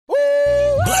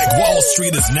Wall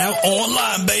Street is now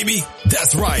online, baby.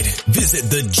 That's right. Visit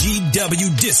the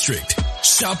GW District.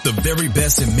 Shop the very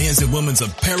best in men's and women's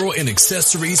apparel and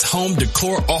accessories, home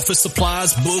decor, office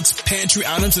supplies, books, pantry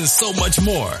items, and so much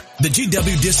more. The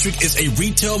GW District is a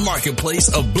retail marketplace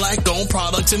of black-owned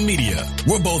products and media.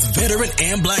 We're both veteran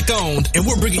and black-owned, and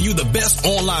we're bringing you the best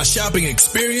online shopping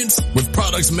experience with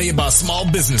products made by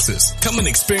small businesses. Come and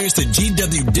experience the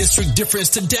GW District difference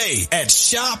today at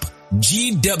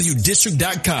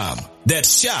shopgwdistrict.com.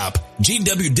 That's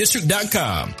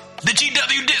shopgwdistrict.com. The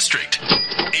GW District,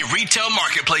 a retail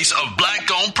marketplace of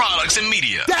black-owned products and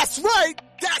media. That's right.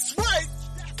 That's right.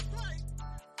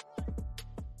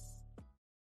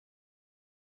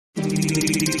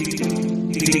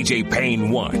 DJ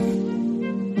Payne 1.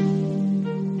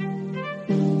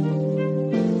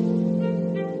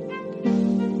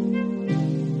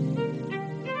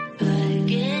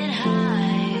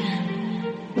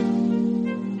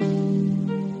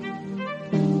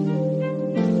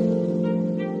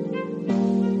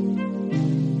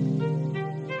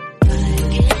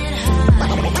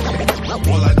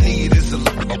 All I need is a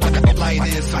light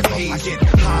and some haze. Get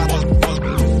high.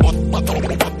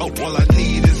 All I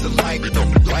need is a light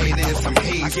and some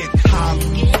haze. Get high.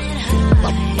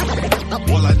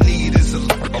 All I need is a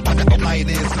light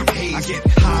and some haze. Get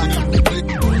high.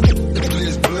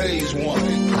 This blaze one.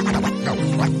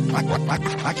 I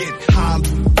get high.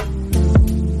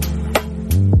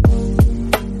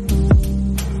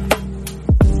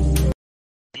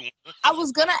 I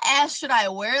was gonna ask, should I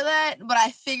wear that? But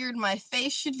I figured my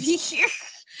face should be here.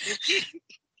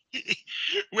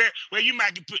 Where you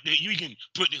might you can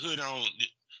put the hood on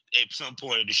at some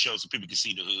point of the show so people can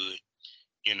see the hood,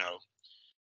 you know.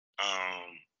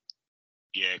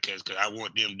 Yeah, cause I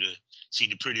want them to see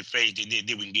the pretty face. Then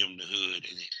we can give them the hood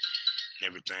and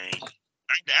everything.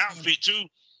 Like the outfit too.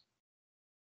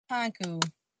 Cool.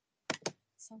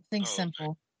 Something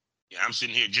simple. Yeah, I'm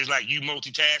sitting here just like you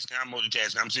multitasking. I'm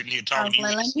multitasking. I'm sitting here talking to you.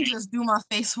 Let me just do my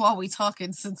face while we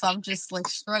talking since I'm just like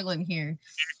struggling here.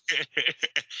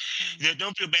 Yeah,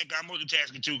 don't feel bad. I'm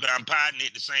multitasking too because I'm potting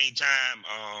at the same time.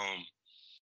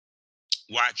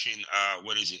 Watching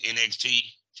NXT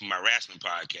for my wrestling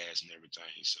podcast and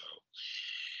everything. So,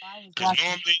 because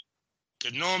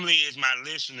normally, as my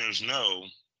listeners know,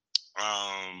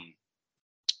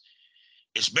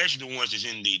 especially the ones that's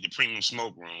in the premium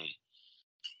smoke room.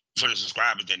 For the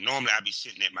subscribers that normally I'd be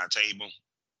sitting at my table.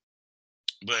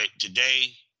 But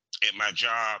today at my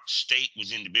job, State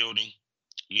was in the building.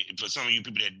 For some of you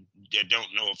people that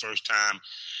don't know, first time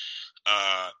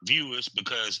viewers,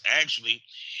 because actually,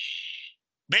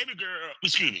 the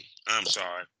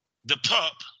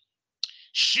pup,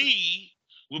 she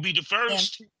will be the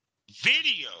first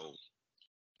video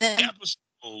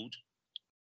episode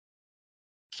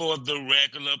for the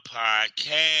regular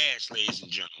podcast, ladies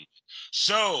and gentlemen.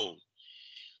 So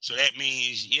that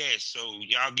means, yes, so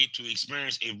y'all get to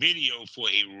experience a video for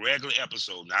a regular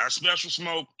episode, not a special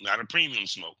smoke, not a premium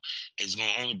smoke. It's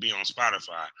going to only be on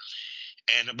Spotify.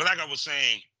 But like I was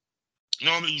saying,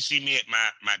 normally you see me at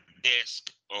my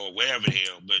desk or wherever the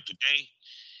hell, but today,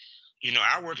 you know,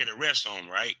 I work at a rest home,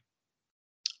 right?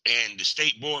 And the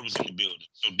state board was in the building.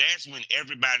 So that's when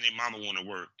everybody and their mama want to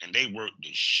work, and they worked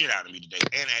the shit out of me today,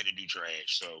 and I had to do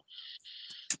trash, so...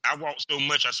 I walked so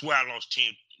much, I swear I lost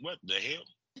 10. What the hell?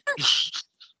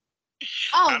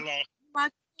 I lost my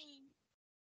cane.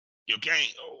 Your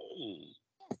cane? Oh.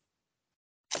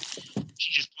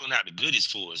 She's just pulling out the goodies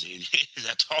for us. Is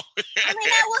that all? I mean,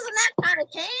 that wasn't that kind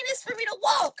of cane. It's for me to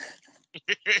walk.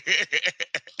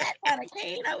 That kind of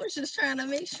cane. I was just trying to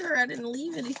make sure I didn't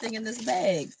leave anything in this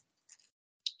bag.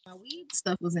 My weed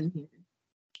stuff was in here.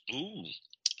 Ooh.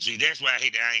 See, that's why I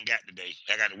hate that I ain't got today.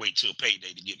 I got to wait till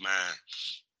payday to get mine.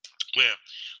 Well,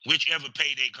 whichever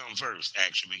payday come first,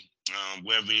 actually.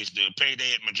 Whether it's the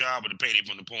payday at my job or the payday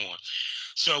from the porn.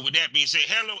 So with that being said,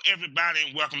 hello, everybody,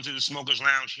 and welcome to the Smokers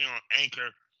Lounge here on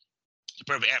Anchor. The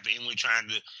perfect app for anyone trying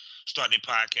to start their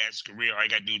podcast career. All you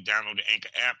got to do is download the Anchor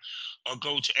app or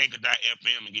go to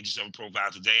anchor.fm and get yourself a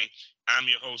profile today. I'm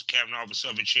your host, Kevin Oliver,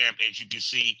 Southern Champ, as you can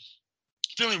see.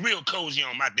 Feeling real cozy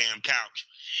on my damn couch.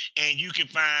 And you can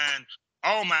find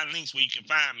all my links where you can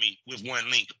find me with one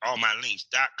link,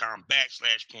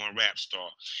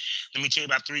 allmylinks.com/pornrapstar. Let me tell you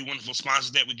about 3 wonderful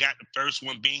sponsors that we got. The first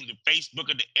one being the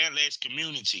Facebook of the LS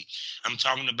community. I'm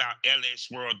talking about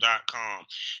lsworld.com.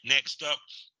 Next up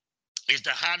is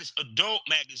the hottest adult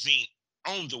magazine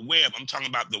on the web. I'm talking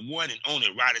about the one and only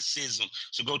Eroticism.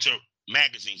 So go to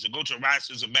magazines. So go to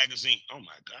Eroticism magazine. Oh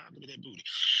my God, look at that booty.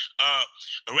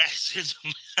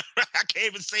 Eroticism. I can't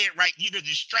even say it right. You just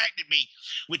distracted me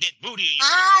with that booty.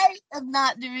 I am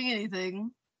not doing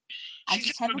anything. I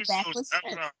just have a backless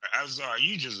shirt. I'm sorry.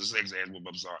 You just a sex ass woman.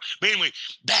 I'm sorry. But anyway,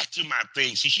 back to my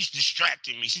thing. See, she's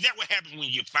distracting me. See, that's what happens when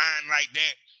you're fine like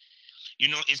that. You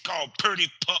know, it's called pretty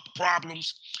pup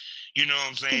problems. You know what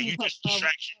I'm saying? You just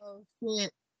distraction. Oh,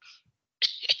 shit.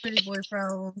 Pretty boy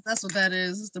problems. That's what that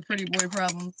is. It's the pretty boy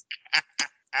problems.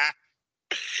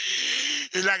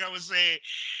 It's like I was saying,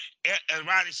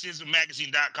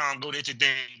 eroticismmagazine.com. Go there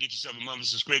today and get yourself a monthly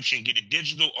subscription. Get it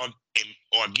digital or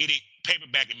get it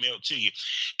paperback and mailed to you.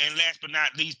 And last but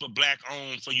not least, but black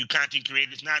owned for you content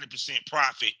creators, 90%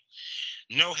 profit.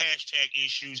 No hashtag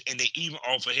issues, and they even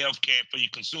offer healthcare for your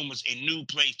consumers, a new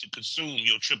place to consume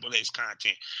your XXX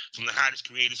content from the hottest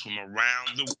creators from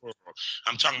around the world.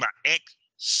 I'm talking about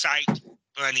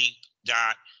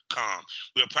XSiteBunny.com.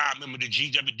 We're a proud member of the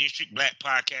GW District Black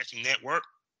Podcasting Network.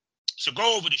 So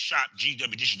go over to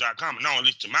shopgwdistrict.com and not only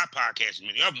listen to my podcast and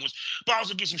many other ones, but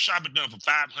also get some shopping done for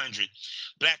 500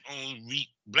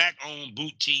 black-owned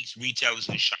boutiques, retailers,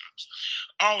 and shops.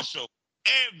 Also,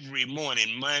 every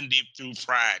morning, Monday through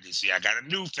Friday. See, I got a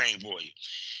new thing for you.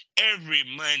 Every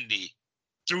Monday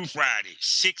through Friday,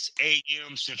 6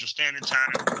 a.m. Central Standard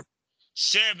Time,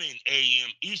 7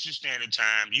 a.m. Eastern Standard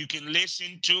Time, you can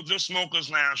listen to The Smokers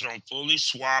Lounge on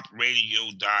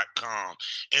FullySwapRadio.com,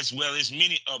 as well as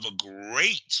many other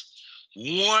great,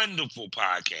 wonderful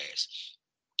podcasts.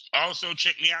 Also,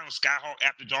 check me out on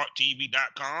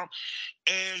SkyhawkAfterDarkTV.com,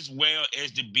 as well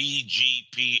as the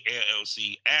BGP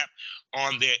LLC app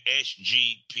on their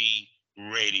SGP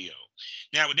radio.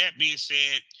 Now, with that being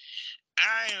said,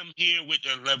 I am here with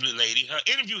a lovely lady. Her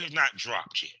interview has not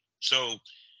dropped yet, so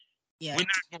we're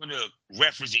not going to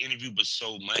reference the interview but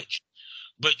so much.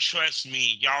 But trust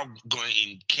me, y'all going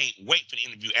and can't wait for the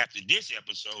interview after this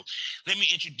episode. Let me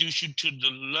introduce you to the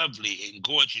lovely and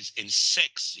gorgeous and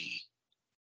sexy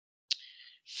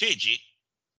Fidget,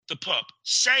 the pup.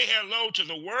 Say hello to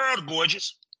the world,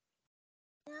 gorgeous.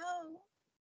 Hello.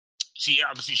 See,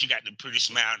 obviously she got the pretty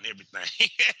smile and everything.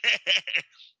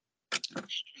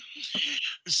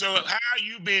 So how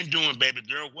you been doing, baby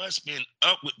girl? What's been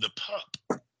up with the pup?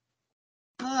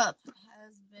 Pup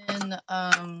has been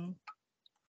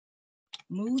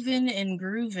moving and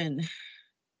grooving.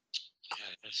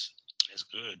 Yeah, that's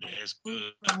good. That's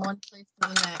good. From one place to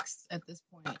the next at this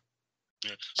point.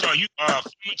 Yeah. So are you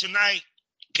filming tonight,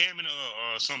 camming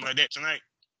or something like that tonight?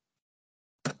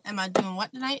 Am I doing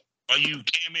what tonight? Are you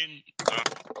camming like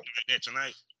that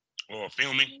tonight or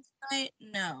filming? Tonight?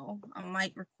 No, I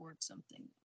might record something.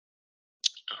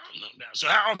 No. So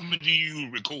how often do you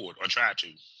record or try to?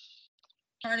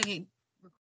 Try to get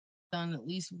done at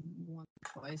least once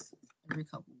or twice every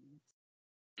couple of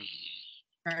weeks.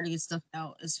 Try to get stuff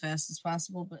out as fast as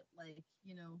possible, but like,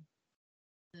 you know,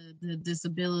 the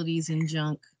disabilities and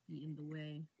junk in the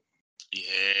way.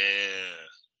 Yeah,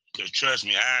 because trust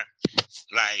me, I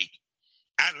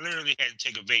literally had to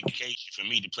take a vacation for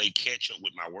me to play catch up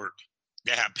with my work.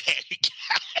 That how bad it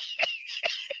got.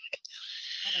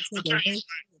 I gotta take a vacation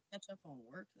to catch up on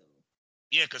work though.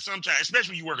 Yeah, because sometimes,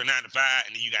 especially when you work a 9 to 5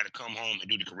 and then you got to come home and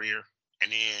do the career.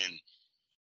 And then,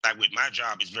 like with my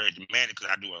job, it's very demanding because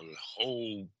I do a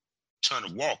whole ton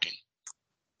of walking.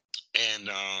 And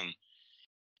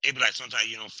it'd be like sometimes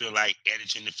you don't feel like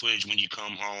editing the footage when you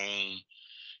come home.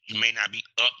 You may not be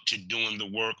up to doing the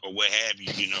work or what have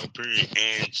you, you know, period.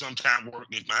 And sometimes work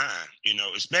is behind, you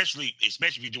know, especially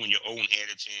if you're doing your own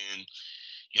editing,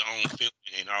 your own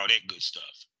filming and all that good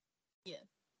stuff. Yeah.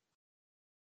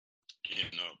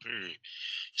 You know, period.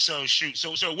 So shoot.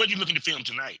 So what are you looking to film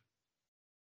tonight?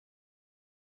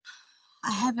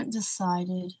 I haven't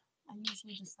decided. I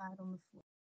usually decide on the floor.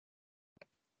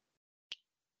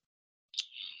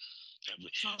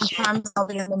 Sometimes I'll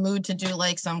be in the mood to do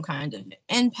like some kind of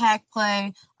impact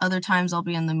play. Other times I'll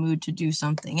be in the mood to do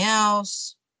something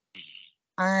else.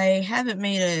 I haven't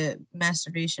made a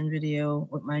masturbation video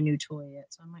with my new toy yet,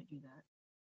 so I might do that.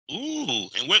 Ooh,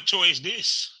 and what toy is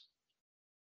this?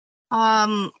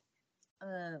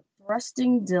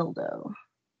 Thrusting dildo.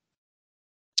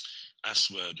 I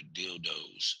swear the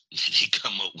dildos they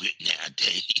come up with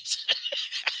nowadays.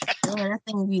 Yeah, that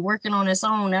thing be working on its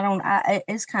own.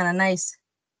 It's kind of nice.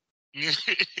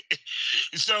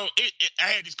 So I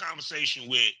had this conversation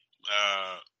with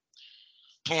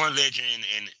porn legend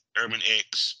and Urban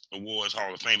X Awards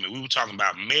Hall of Fame. We were talking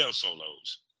about male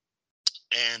solos,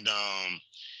 and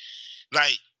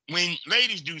like when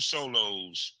ladies do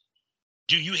solos,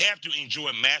 do you have to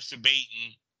enjoy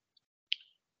masturbating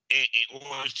in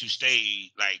order to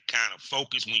stay like kind of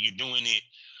focused when you're doing it,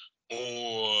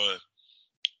 or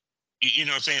you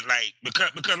know what I'm saying? Like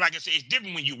because like I said, it's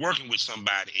different when you're working with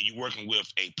somebody and you're working with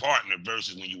a partner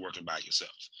versus when you're working by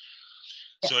yourself.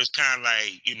 So it's kind of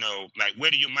like, you know, like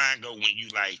where do your mind go when you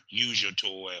like use your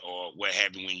toy or what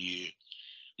have you when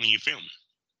you're filming?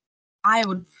 I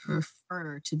would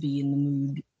prefer to be in the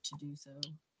mood to do so.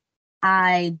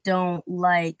 I don't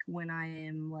like when I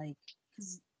am like,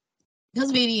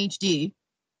 because of ADHD.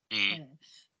 Mm.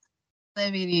 I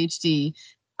have ADHD.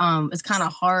 It's kind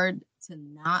of hard to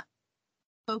not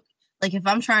focus. Like if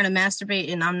I'm trying to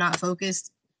masturbate and I'm not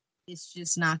focused, it's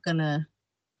just not gonna.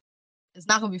 It's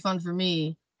not gonna be fun for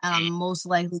me, and I'm most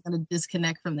likely gonna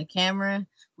disconnect from the camera,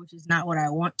 which is not what I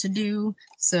want to do.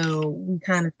 So we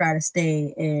kind of try to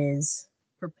stay as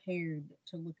prepared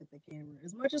to look at the camera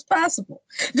as much as possible.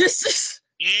 Just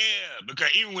Yeah, because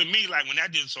even with me, like when I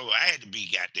did solo, I had to be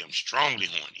goddamn strongly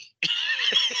horny.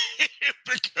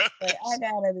 Because like, I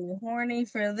gotta be horny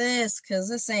for this because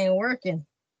this ain't working.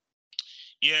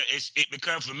 yeah,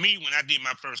 because for me, when I did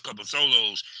my first couple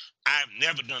solos, I've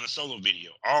never done a solo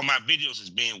video. All my videos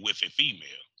has been with a female.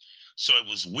 So it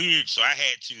was weird. So I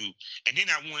had to, and then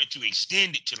I wanted to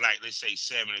extend it to like, let's say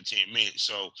 7 or 10 minutes.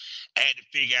 So I had to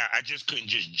figure out, I just couldn't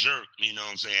just jerk, you know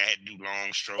what I'm saying? I had to do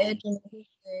long strokes.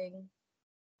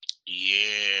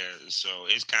 Yeah. So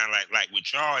it's kind of like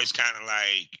with y'all, it's kind of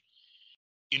like,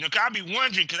 you know, 'cause I'd be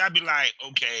wondering, because I'd be like,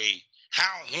 okay,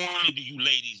 how horny do you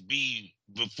ladies be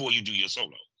before you do your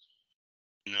solo?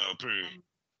 You know, period.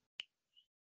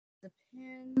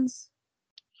 Depends.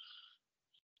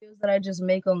 Videos that I just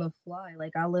make on the fly.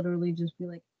 Like I literally just be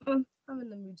like, I'm in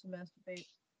the mood to masturbate.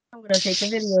 I'm gonna take a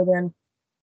video then.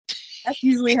 That's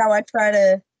usually how I try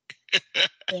to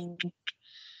think.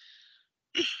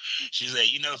 She's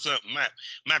like, you know something,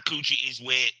 my coochie is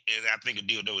wet and I think a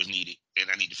dildo is needed and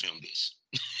I need to film this.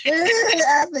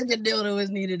 I think a dildo is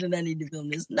needed and I need to film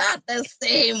this. Not the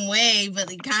same way, but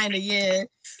it kind of, yeah.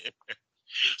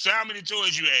 So how many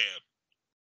toys you have?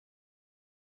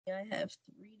 Yeah, I have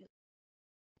 3.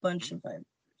 Bunch of them.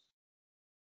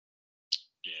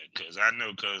 Yeah, because I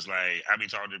know, like I be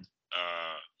talking to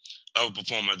other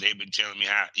performers, they've been telling me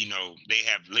how, you know, they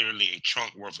have literally a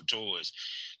trunk worth of toys.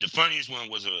 The funniest one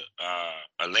was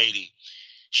a lady.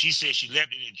 She said she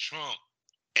left it in the trunk,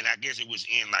 and I guess it was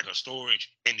in like a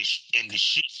storage, and the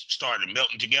sheets started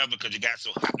melting together because it got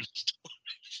so hot in the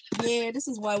storage. Yeah, this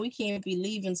is why we can't be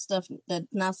leaving stuff that's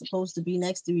not supposed to be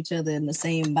next to each other in the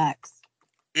same box.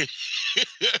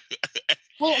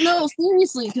 Well, no,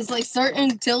 seriously, because like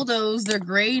certain dildos, the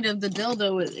grade of the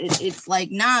dildo, it's like,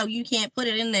 nah, you can't put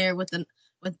it in there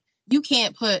you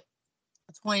can't put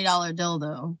a $20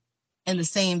 dildo in the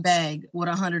same bag with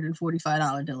a $145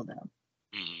 dildo.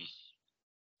 Mm-hmm.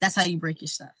 That's how you break your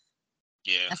stuff.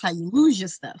 Yeah. That's how you lose your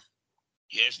stuff.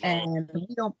 Yes, Lord. And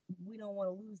we don't want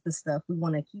to lose the stuff. We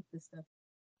want to keep the stuff.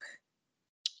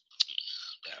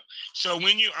 Yeah. So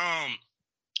when you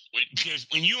because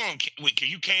when you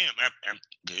you cam,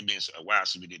 it's been a while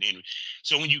since we did anyway.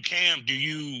 So when you cam, do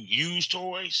you use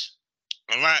toys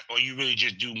a lot, or you really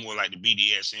just do more like the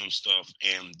BDSM stuff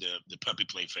and the puppy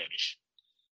play fetish?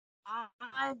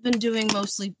 I've been doing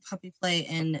mostly puppy play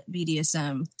and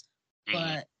BDSM,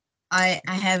 but I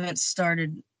haven't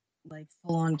started like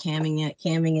full on camming yet.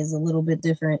 Camming is a little bit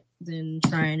different than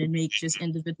trying to make just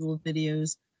individual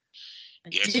videos. I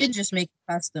did just make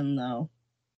a custom though.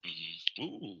 Mm-hmm.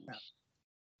 Ooh.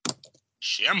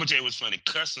 Shit, I'm gonna tell you what's funny.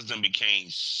 Customs then became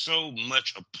so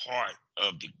much a part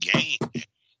of the game.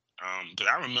 Because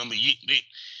I remember they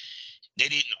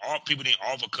didn't. All people didn't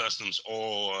offer customs,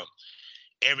 or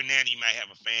every now and then you might have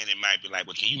a fan that might be like,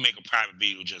 "Well, can you make a private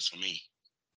video just for me?"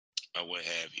 or what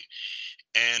have you.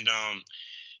 And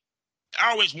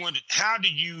I always wondered, how do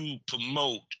you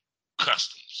promote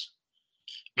customs?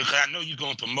 Because I know you're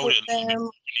going to promote it a little bit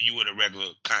more than you would a regular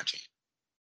content.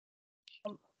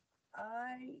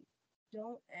 I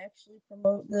don't actually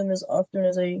promote them as often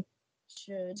as I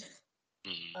should.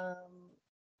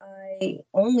 I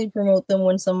only promote them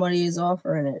when somebody is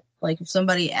offering it. Like if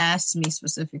somebody asks me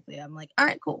specifically, I'm like, all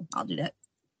right, cool, I'll do that.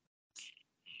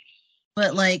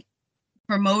 But like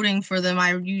promoting for them,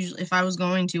 I usually, if I was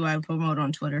going to, I would promote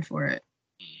on Twitter for it.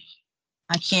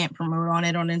 I can't promote on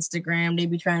it on Instagram. They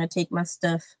be trying to take my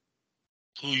stuff.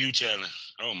 Who you telling?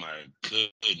 Oh my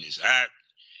goodness. I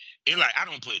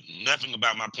don't put nothing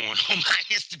about my porn on my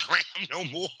Instagram no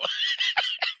more.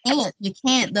 You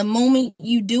can't. The moment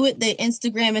you do it, the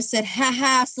Instagram has said,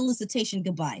 haha, solicitation,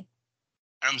 goodbye.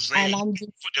 I'm saying,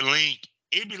 put the link.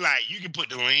 It'd be like, you can put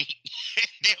the link,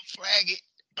 they'll flag it.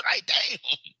 But like, damn.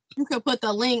 You could put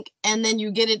the link and then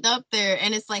you get it up there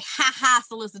and it's like, haha,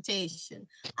 solicitation.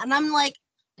 And I'm like,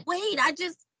 wait, why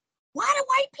do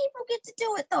white people get to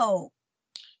do it though?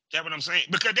 That's what I'm saying.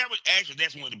 Because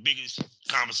that's one of the biggest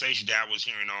conversations that I was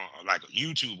hearing on like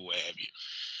YouTube or what have you.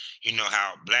 you know,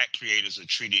 how black creators are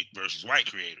treated versus white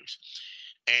creators.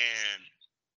 And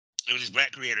it was this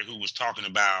black creator who was talking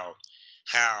about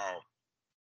how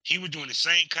he was doing the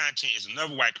same content as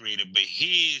another white creator, but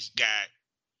his got,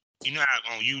 you know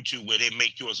how on YouTube where they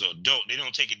make yours an adult, they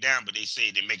don't take it down, but they say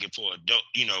they make it for adult,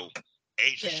 you know,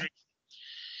 age restriction.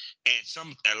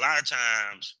 And a lot of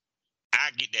times I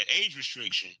get that age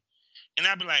restriction, and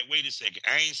I be like, wait a second,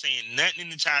 I ain't saying nothing in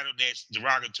the title that's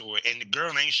derogatory, and the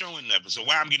girl ain't showing nothing. So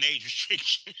why I'm getting age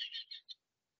restriction?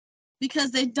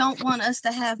 Because they don't want us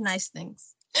to have nice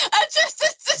things.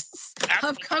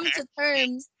 I've come to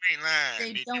terms.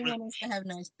 They don't want us to have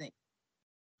nice things.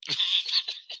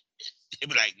 They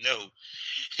be like, no.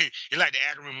 It's like the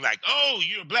algorithm, like, oh,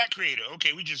 you're a black creator.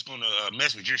 Okay, we just gonna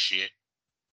mess with your shit.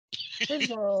 This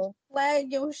girl,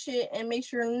 flag your shit and make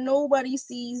sure nobody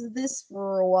sees this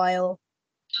for a while.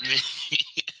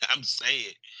 I'm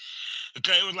saying.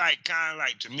 Okay, it was like kind of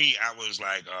like, to me, I was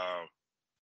like,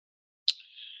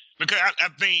 because I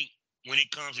think when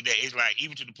it comes to that, it's like,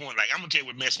 even to the point, like, I'm gonna tell you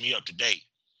what messed me up today.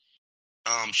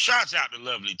 Shouts out to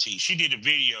Lovely T. She did a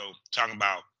video talking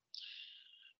about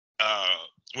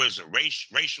what is it,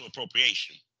 racial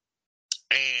appropriation.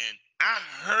 And I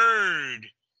heard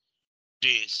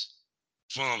this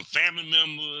from family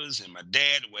members and my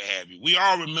dad, or what have you. We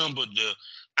all remember the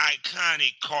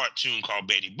iconic cartoon called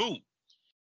Betty Boop.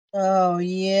 Oh,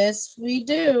 yes, we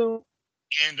do.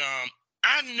 And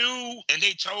I knew, and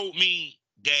they told me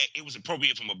that it was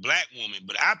appropriate from a black woman,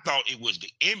 but I thought it was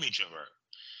the image of her.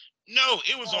 No,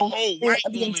 it was a whole white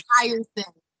woman. Entire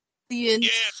thing. The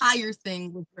entire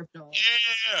thing was ripped off.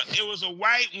 Yeah, it was a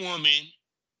white woman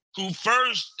who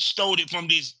first stole it from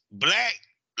this black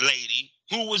lady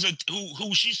who was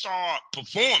who she saw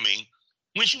performing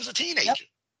when she was a teenager.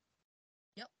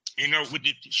 Yep. You know, with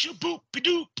the shoop-boop,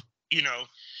 be-doop, you know.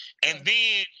 And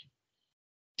then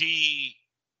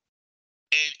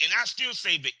and I still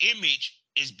say the image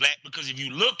is black, because if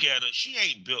you look at her, she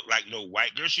ain't built like no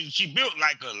white girl. She built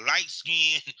like a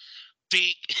light-skinned,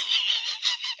 thick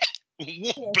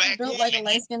black built woman. Like a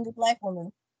light-skinned black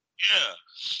woman.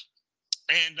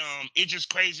 Yeah. And it's just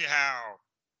crazy how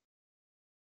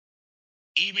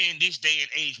even in this day and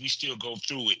age, we still go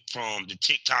through it, from the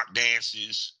TikTok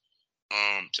dances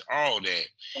to all that.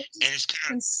 And it's kind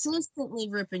of consistently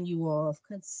ripping you off.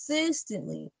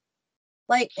 Consistently.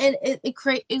 Like, and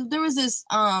there was this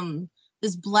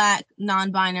black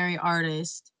non-binary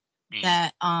artist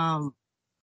that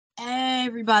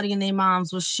everybody and their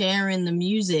moms was sharing the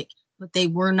music, but they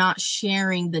were not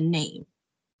sharing the name.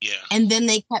 Yeah. And then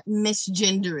they kept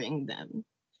misgendering them.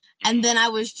 And then I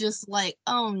was just like,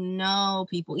 oh no,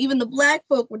 people. Even the black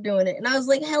folk were doing it. And I was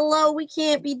like, hello, we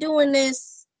can't be doing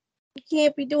this. We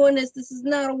can't be doing this. This is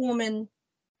not a woman.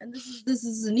 And this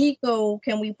is an eco.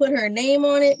 Can we put her name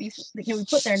on it? Can we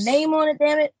put their name on it,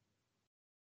 damn it?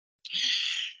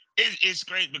 It's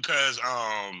great because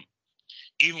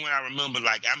even when I remember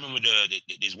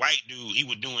this white dude, he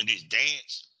was doing this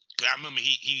dance. Cause I remember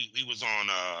he was on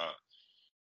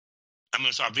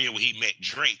I saw a video where he met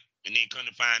Drake, and then come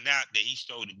to find out that he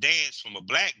stole the dance from a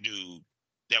black dude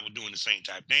that was doing the same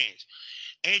type dance.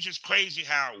 And it's just crazy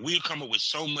how we'll come up with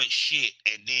so much shit,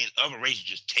 and then other races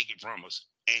just take it from us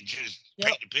and just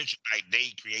paint the picture like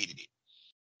they created it.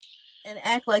 And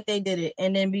act like they did it,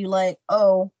 and then be like,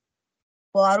 oh,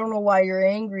 well, I don't know why you're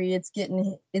angry. It's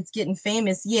getting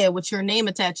famous. Yeah, with your name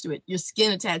attached to it, your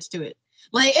skin attached to it.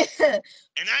 Like, and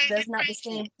that's not the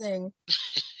same thing.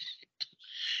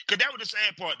 Because that was the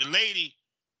sad part. The lady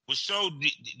was so,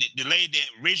 the lady that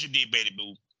originally did Betty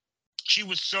Boop, she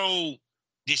was so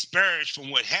disparaged from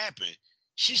what happened,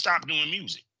 she stopped doing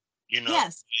music. You know?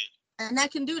 Yes. And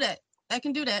that can do that. That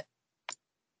can do that.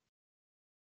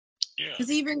 Yeah.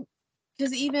 Because even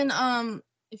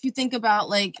if you think about,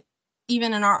 like,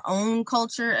 even in our own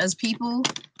culture as people,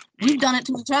 we've done it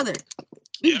to each other.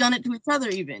 We've done it to each other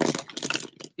even.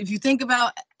 If you think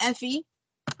about Effie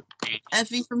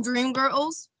from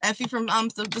Dreamgirls, Effie from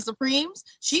the Supremes,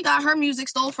 she got her music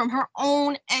stole from her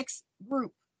own ex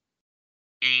group.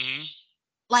 Mm-hmm.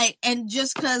 Like, and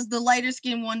just because the lighter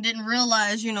skinned one didn't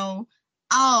realize, you know,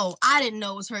 oh, I didn't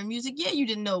know it was her music. Yeah, you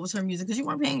didn't know it was her music because you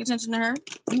weren't paying attention to her.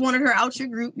 You wanted her out your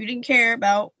group. You didn't care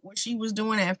about what she was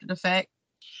doing after the fact.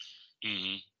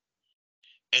 Mm-hmm.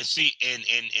 And see, and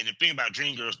the thing about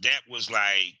Dreamgirls, that was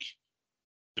like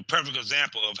the perfect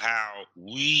example of how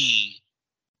we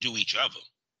do each other.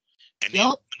 And they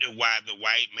wonder why the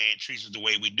white man treats us the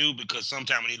way we do, because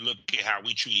sometimes when they look at how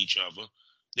we treat each other,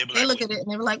 they look at it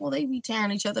and they were like, well, they be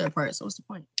tearing each other apart, so what's the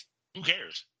point? Who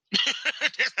cares?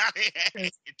 That's how they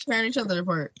act. Tearing each other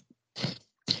apart.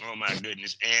 Oh my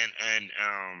goodness. And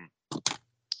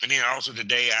And then also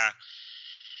today,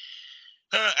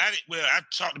 I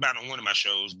talked about it on one of my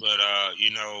shows, but at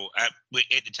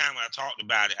the time when I talked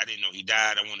about it, I didn't know he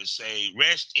died. I want to say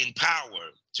rest in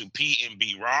power to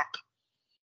PNB Rock.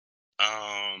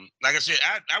 Like I said,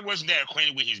 I wasn't that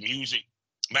acquainted with his music,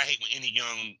 but I hate when any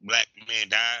young black man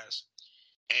dies.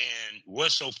 And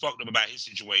what's so fucked up about his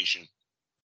situation?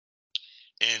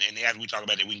 And as we talk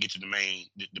about that, we can get to the main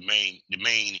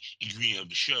ingredient of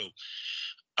the show.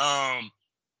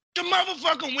 The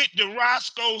motherfucker went to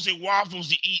Roscoe's and Waffles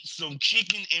to eat some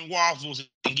chicken and waffles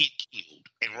and get killed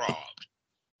and robbed.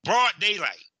 Broad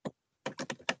daylight.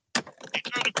 And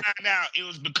come to find out, it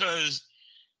was because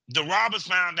the robbers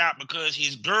found out because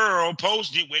his girl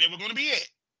posted where they were going to be at.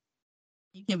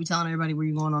 You can't be telling everybody where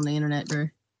you're going on the internet, bro.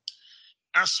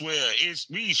 I swear,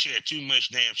 we share too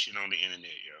much damn shit on the internet,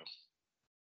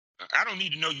 yo. I don't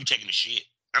need to know you taking a shit.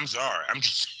 I'm sorry. I'm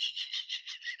just...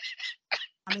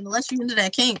 I mean, unless you're into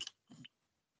that kink.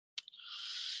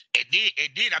 It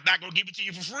did. I'm not going to give it to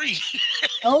you for free.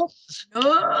 No,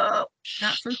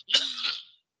 not for free.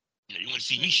 You want to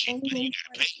see me shit, buddy? You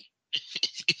got to pay.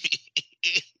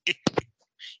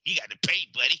 You got to pay,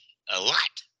 buddy. A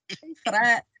lot. Pay for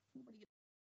that.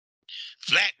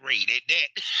 Flat rate at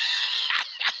that.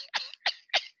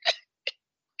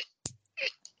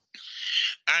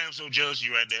 I am so jealous of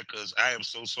you right there because I am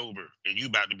so sober and you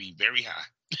about to be very high.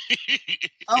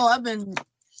 Oh, I've been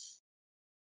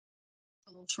a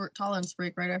little short tolerance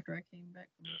break right after I came back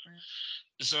from the France.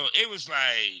 So it was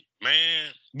like,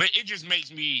 man, but it just makes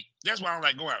me, that's why I don't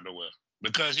like go out nowhere.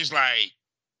 Because it's like,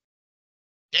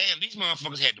 damn, these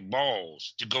motherfuckers had the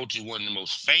balls to go to one of the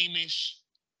most famous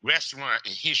restaurants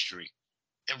in history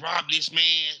and rob this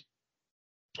man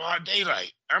broad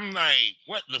daylight. I'm like,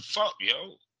 what the fuck,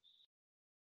 yo?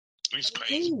 It's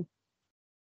crazy.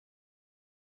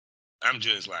 I'm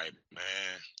just like,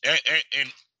 man. And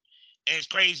it's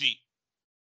crazy.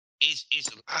 It's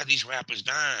a lot of these rappers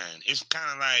dying. It's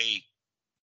kind of like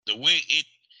the way it...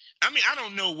 I mean, I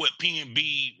don't know what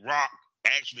PNB Rock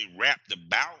actually rapped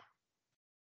about.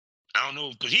 I don't know,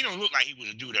 because he don't look like he was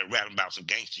a dude that rapping about some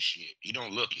gangster shit. He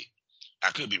don't look it.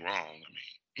 I could be wrong. I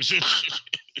mean...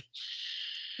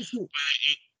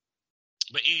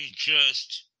 but it's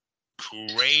just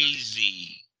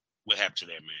crazy what happened to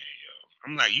that man, yo.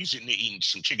 I'm like, you sitting there eating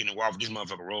some chicken and waffle, this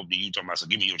motherfucker rolled to you talking about, so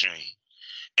give me your chain.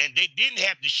 And they didn't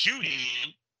have to shoot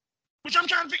him, which I'm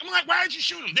trying to think. I'm like, why did you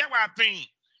shoot him? That's why I think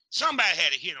somebody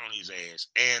had a hit on his ass.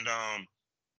 And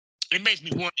it makes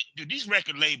me wonder, do these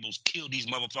record labels kill these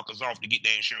motherfuckers off to get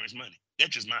their insurance money?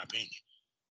 That's just my opinion.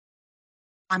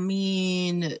 I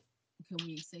mean, can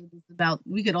we say this about,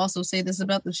 we could also say this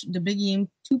about the Biggie and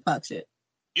Tupac shit.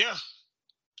 Yeah.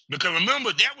 Because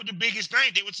remember, that was the biggest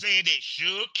thing. They were saying that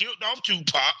Suge killed off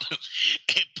Tupac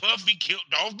and Puffy killed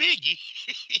off Biggie.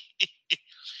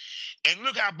 And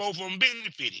look how both of them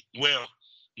benefited. Well,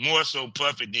 more so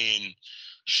Puffy than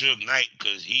Suge Knight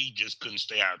because he just couldn't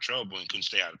stay out of trouble and couldn't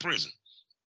stay out of prison.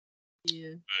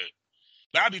 Yeah.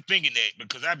 But I be thinking that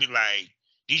because I be like,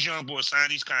 these young boys sign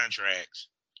these contracts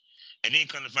and then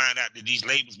come to find out that these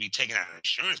labels be taking out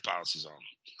insurance policies on them.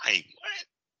 Like, what?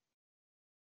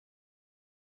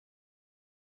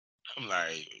 I'm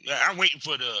like, I'm waiting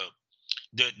for the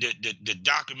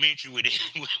documentary where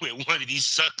one of these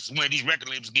sucks, one of these record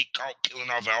labels get caught killing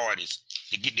off an artist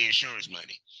to get their insurance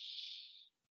money.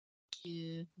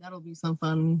 Yeah, that'll be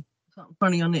something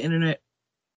funny on the internet.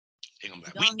 They're gonna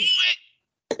be like, we knew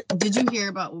it. Did you hear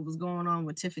about what was going on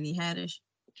with Tiffany Haddish?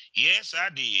 Yes, I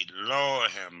did.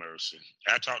 Lord have mercy.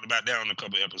 I talked about that on a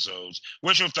couple episodes.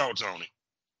 What's your thoughts on it?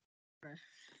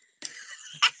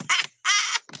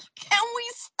 Can we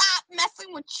stop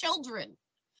messing with children?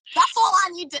 That's all I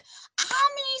need to... How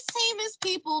many famous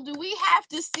people do we have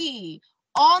to see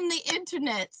on the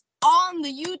internet, on the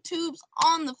YouTubes,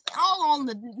 all on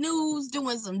the news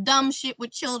doing some dumb shit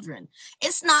with children?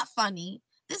 It's not funny.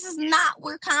 This is not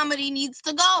where comedy needs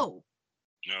to go.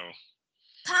 No.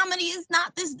 Comedy is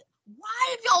not this... Why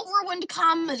have y'all ruined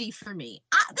comedy for me?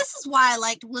 This is why I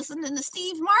like listening to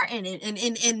Steve Martin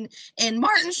and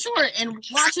Martin Short and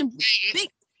watching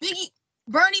Biggie,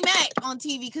 Bernie Mac on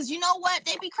TV, because you know what?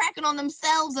 They be cracking on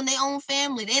themselves and their own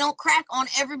family. They don't crack on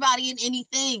everybody and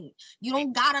anything. You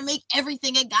don't gotta make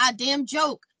everything a goddamn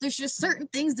joke. There's just certain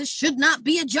things that should not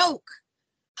be a joke.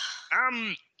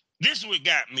 This is what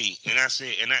got me, and I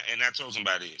said, and I told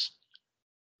somebody this.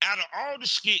 Out of all the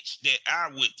skits that I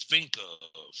would think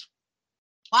of,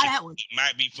 why that one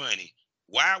might be funny.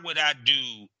 Why would I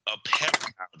do a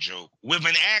pedophile joke with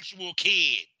an actual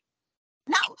kid?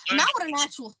 Not with an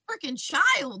actual freaking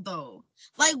child, though.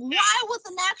 Like, why with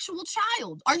an actual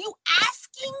child? Are you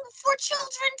asking for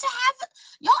children to have?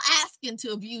 Y'all asking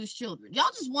to abuse children.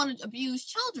 Y'all just want to abuse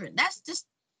children. That's just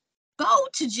go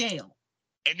to jail.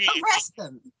 Arrest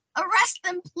them. Arrest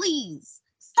them, please.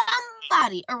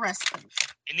 Somebody arrest them.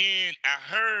 And then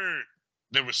I heard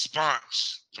the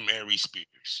response from Aries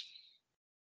Spears.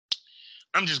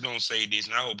 I'm just gonna say this,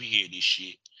 and I hope he hear this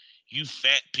shit. You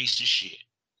fat piece of shit.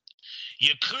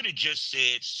 You could have just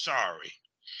said, sorry.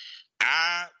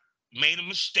 I made a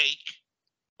mistake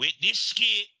with this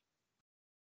skit.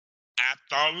 I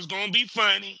thought it was going to be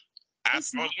funny. I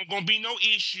thought it wasn't going to be no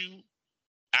issue.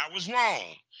 I was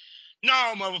wrong.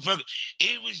 No, motherfucker.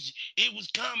 It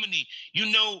was comedy.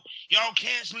 You know, y'all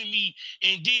canceling me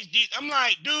and this. I'm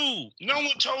like, dude, no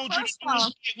one told you to do a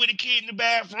skit with a kid in the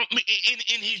bathroom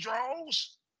in his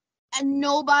drawers. And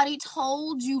nobody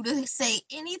told you to say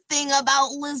anything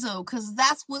about Lizzo, because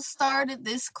that's what started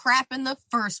this crap in the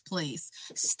first place.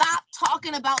 Stop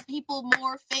talking about people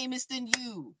more famous than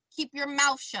you. Keep your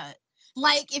mouth shut.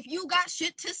 Like, if you got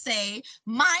shit to say,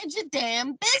 mind your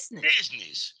damn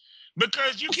business.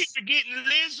 Because you keep forgetting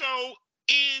Lizzo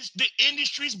is the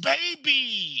industry's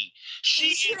baby.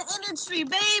 She's the industry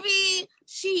baby.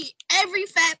 Every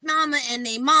fat mama and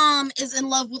they mom is in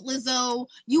love with Lizzo.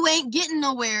 You ain't getting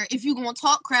nowhere if you gonna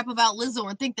talk crap about Lizzo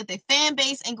and think that their fan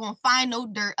base ain't gonna find no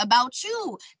dirt about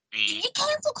you.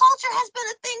 Cancel culture has been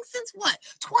a thing since what?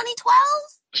 2012?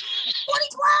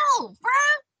 2012,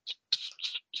 bruh.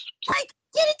 Like,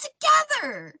 get it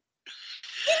together.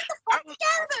 Get it the fuck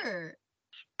together.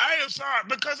 I am sorry,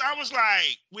 because I was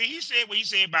like, when he said what he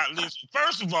said about Lizzo,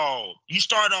 first of all, you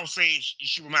started off saying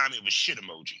she reminded me of a shit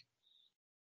emoji.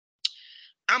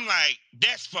 I'm like,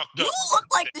 that's fucked up. You look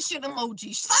like the shit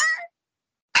emoji, sir.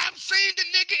 I've seen the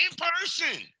nigga in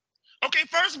person. Okay,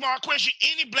 first of all, question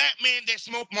any black man that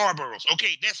smoked Marlboros.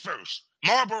 Okay, that's first.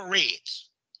 Marlboro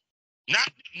Reds. Not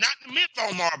the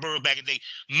menthol Marlboro back in the day.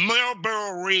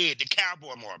 Marlboro Red, the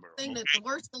cowboy Marlboro. Okay? The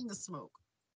worst thing to smoke.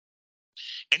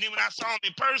 And then when I saw him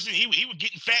in person, he was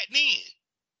getting fat then,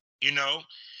 you know?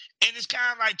 And it's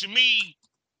kind of like, to me,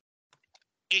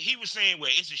 he was saying, well,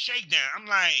 it's a shakedown. I'm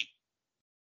like,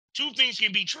 two things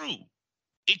can be true.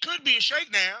 It could be a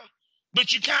shakedown,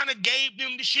 but you kind of gave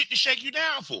them the shit to shake you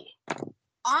down for.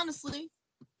 Honestly,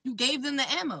 you gave them the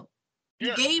ammo.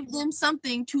 You gave them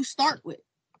something to start with.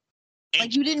 And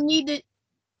like, you didn't need it.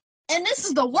 And this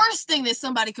is the worst thing that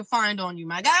somebody could find on you,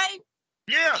 my guy.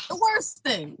 Yeah. The worst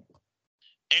thing.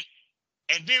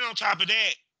 And then on top of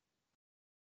that,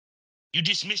 you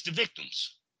dismiss the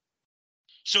victims.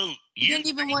 So you didn't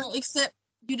even want to accept.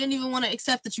 You didn't even want to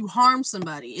accept that you harmed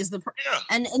somebody.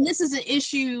 And this is an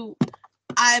issue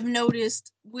I've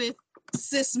noticed with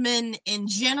cis men in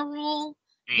general.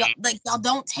 Y'all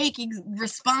don't take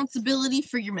responsibility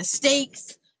for your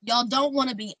mistakes. Y'all don't want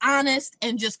to be honest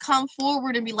and just come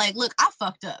forward and be like, "Look, I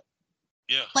fucked up."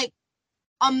 Yeah. Like,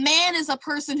 a man is a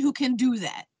person who can do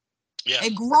that. Yeah.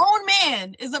 A grown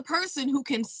man is a person who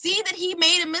can see that he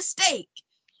made a mistake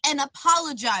and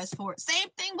apologize for it. Same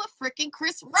thing with freaking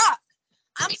Chris Rock.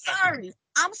 I'm sorry.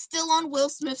 I'm still on Will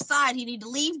Smith's side. He need to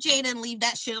leave Jada and leave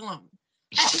that shit alone.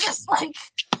 And just like,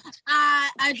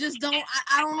 I just don't,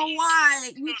 I don't know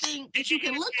why you think that you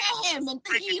can look at him and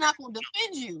think he's not going to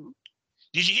defend you.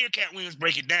 Did you hear Cat Williams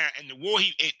break it down? And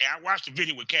I watched the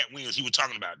video with Cat Williams. He was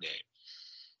talking about that.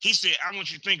 He said, I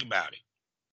want you to think about it.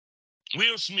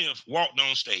 Will Smith walked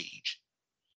on stage.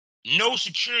 No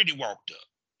security walked up.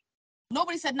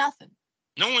 Nobody said nothing.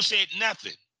 No one said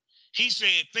nothing. He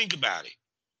said, think about it.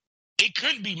 It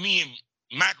couldn't be me and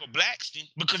Michael Blackston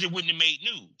because it wouldn't have made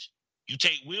news. You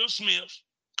take Will Smith,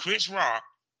 Chris Rock,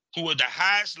 who are the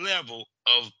highest level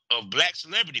of black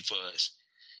celebrity for us,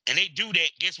 and they do that,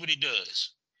 guess what it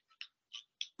does?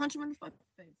 Punch him in the fucking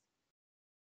face.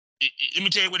 Let me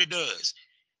tell you what it does.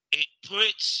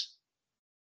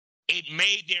 It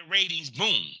made their ratings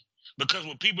boom. Because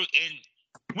when people,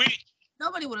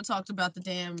 nobody would have talked about the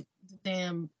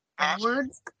damn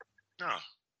words. No.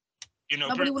 You know,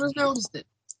 nobody would have noticed it.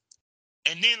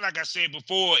 And then, like I said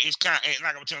before, it's kind of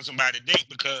like I was telling somebody today,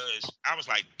 because I was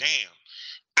like, damn,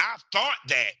 I thought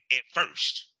that at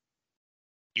first.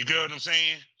 You get what I'm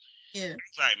saying? Yeah.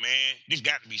 It's like, man, this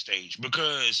got to be staged,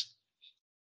 because,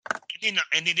 and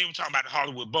then they were talking about the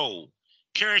Hollywood Bowl.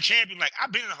 Kerry Champion, like,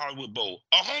 I've been in the Hollywood Bowl.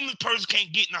 A homeless person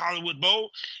can't get in the Hollywood Bowl.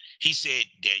 He said,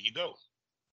 there you go.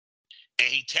 And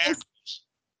he tapped.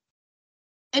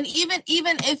 And even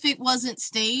if it wasn't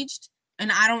staged,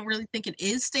 and I don't really think it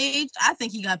is staged, I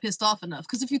think he got pissed off enough.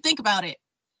 Because if you think about it,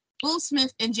 Will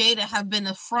Smith and Jada have been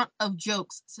the front of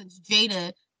jokes since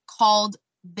Jada called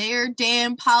their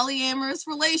damn polyamorous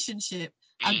relationship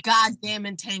a goddamn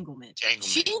entanglement.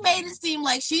 She made it seem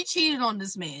like she cheated on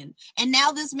this man, and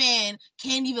now this man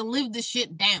can't even live this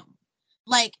shit down.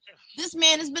 Like, this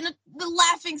man has been the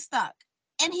laughing stock,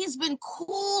 and he's been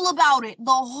cool about it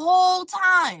the whole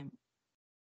time.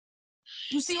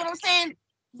 You see what I'm saying?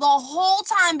 The whole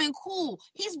time been cool.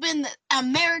 He's been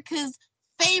America's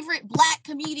favorite black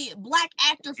comedian, black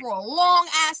actor for a long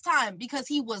ass time because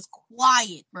he was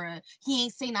quiet, bruh. He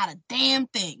ain't say not a damn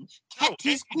thing. Kept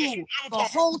his cool the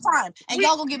whole time. And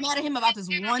y'all gonna get mad at him about this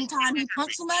one time he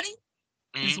punched somebody?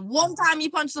 This one time he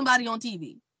punched somebody on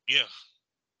TV. Yeah.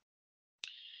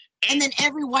 And then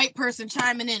every white person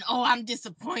chiming in, oh, I'm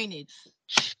disappointed.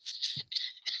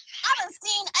 I done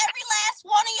seen every last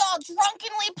one of y'all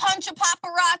drunkenly punch a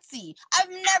paparazzi. I've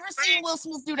never seen Will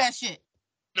Smith do that shit.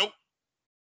 Nope.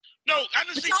 No, I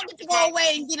just but y'all get to go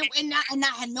away and get it and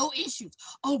not have no issues.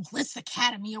 Oh, it's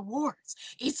Academy Awards.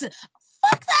 It's a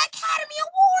fuck the Academy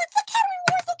Awards. The Academy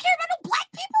Awards don't care about no black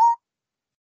people.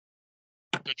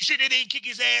 You see, they didn't kick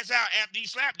his ass out after he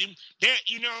slapped him. That,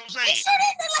 you know what I'm saying? They sure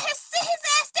didn't. They let him sit his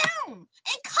ass down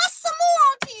and cuss some more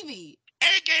on TV.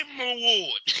 And gave him an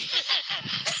award. They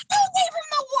still gave him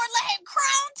an award. Let him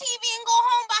cry on TV and go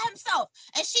home by himself.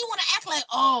 And she want to act like,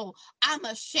 oh, I'm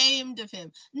ashamed of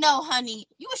him. No, honey,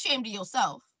 you ashamed of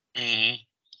yourself. Mm-hmm.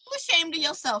 You ashamed of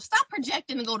yourself. Stop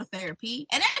projecting and go to therapy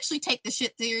and actually take the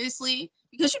shit seriously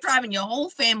because you're driving your whole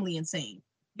family insane.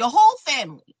 Your whole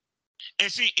family.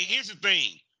 And see, here's the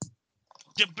thing.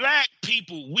 The black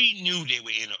people, we knew they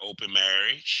were in an open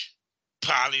marriage,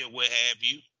 poly or what have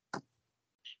you.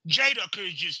 Jada could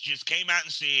have just came out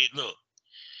and said, look,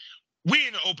 we're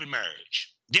in an open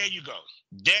marriage. There you go.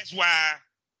 That's why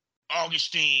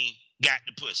Augustine got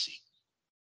the pussy.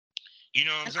 You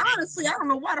know what I'm saying? Honestly, I don't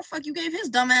know why the fuck you gave his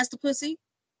dumb ass the pussy.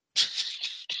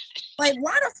 Like,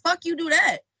 why the fuck you do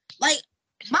that? Like,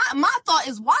 my thought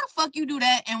is, why the fuck you do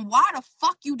that, and why the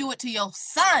fuck you do it to your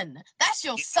son? That's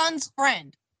your son's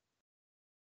friend.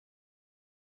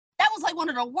 That was like one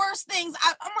of the worst things.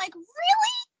 I'm like,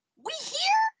 really? We here?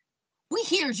 We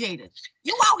here, Jada.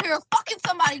 You out here fucking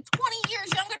somebody 20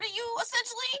 years younger than you,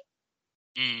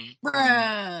 essentially?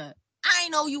 Bruh. I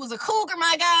ain't know you was a cougar,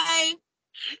 my guy.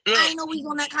 I ain't know we was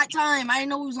on that type time. I didn't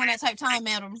know we was on that type time,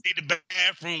 madam. In the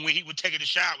bathroom when he would take a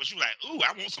shower, she was like, ooh,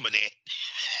 I want some of that.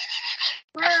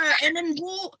 Bruh, and then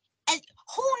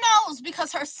who knows?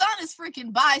 Because her son is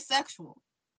freaking bisexual.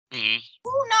 Mm-hmm.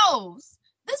 Who knows?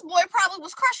 This boy probably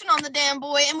was crushing on the damn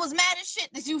boy and was mad as shit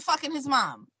that you fucking his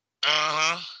mom.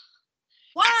 Uh-huh.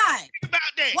 Why? About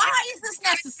that. Why is this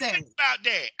necessary? I didn't think about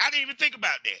that. I didn't even think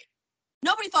about that.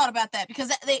 Nobody thought about that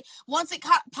because they once it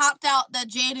popped out that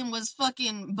Jaden was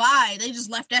fucking bi, they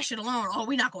just left that shit alone. Oh,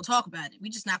 we're not gonna talk about it.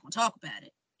 We just not gonna talk about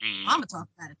it. I'm gonna talk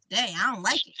about it today. I don't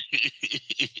like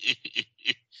it.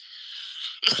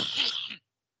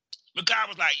 But God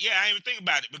was like, yeah, I didn't even think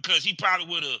about it because he probably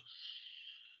would have.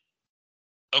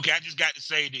 Okay, I just got to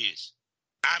say this.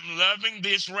 I'm loving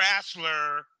this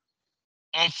wrestler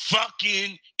on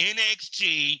fucking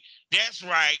NXT. That's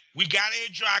right. We got a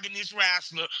androgynous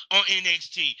wrestler on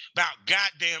NXT. About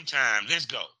goddamn time. Let's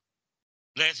go.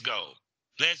 Let's go.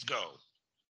 Let's go.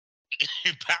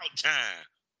 About time.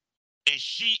 And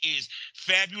she is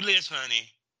fabulous,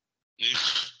 honey.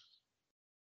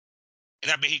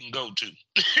 And I bet he can go too.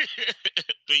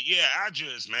 But yeah,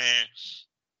 man.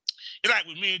 It's like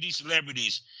with me and these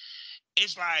celebrities,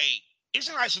 it's like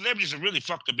celebrities are really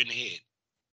fucked up in the head.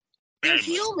 They're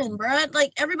human, bro.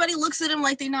 Like, everybody looks at them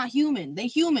like they're not human. They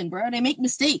human, bro. They make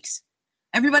mistakes.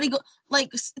 Everybody go,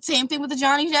 like, same thing with the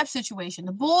Johnny Depp situation.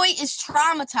 The boy is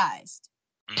traumatized.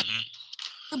 Mm-hmm.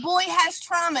 The boy has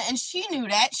trauma, and she knew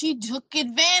that. She took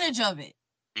advantage of it.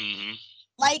 Mm-hmm.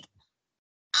 Like,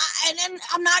 and then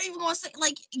I'm not even going to say,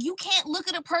 like, you can't look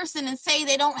at a person and say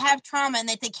they don't have trauma and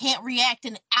that they can't react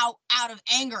out of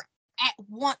anger at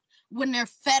one when they're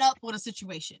fed up with a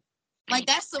situation. Like,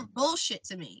 that's some bullshit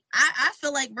to me. I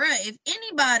feel like, bruh, if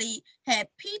anybody had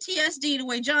PTSD the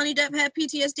way Johnny Depp had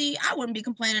PTSD, I wouldn't be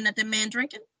complaining at that man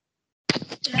drinking.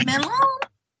 Leave that man alone.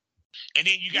 And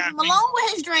then you got him alone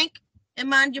with his drink and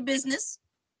mind your business.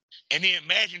 And then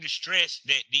imagine the stress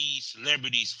that these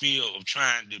celebrities feel of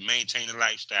trying to maintain a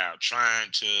lifestyle, trying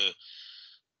to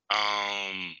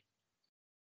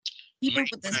keep up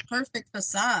with this perfect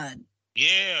facade.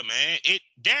 Yeah, man.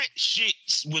 That shit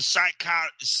was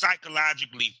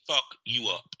psychologically fuck you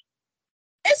up.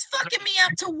 It's fucking me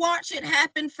up to watch it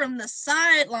happen from the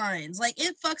sidelines. Like,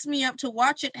 it fucks me up to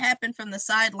watch it happen from the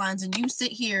sidelines, and you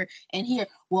sit here and hear,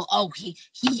 well, oh,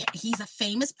 he's a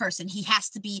famous person. He has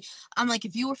to be. I'm like,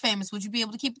 if you were famous, would you be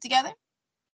able to keep it together?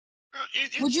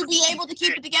 Would you be able to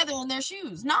keep it together in their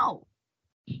shoes? No.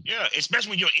 Yeah, especially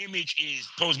when your image is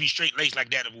supposed to be straight laced like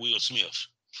that of Will Smith.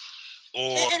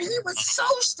 And he was so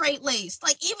straight laced.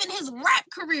 Like even his rap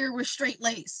career was straight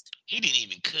laced. He didn't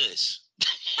even cuss.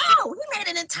 No, he made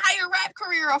an entire rap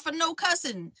career off of no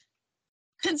cussing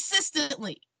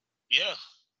consistently. Yeah.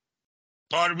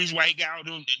 Part of the reason why he got out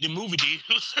of the movie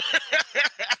deals.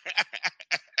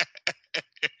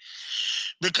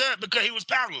 because he was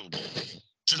palatable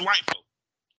to the white folk.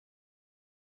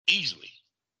 Easily.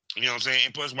 You know what I'm saying?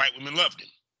 And plus white women loved him.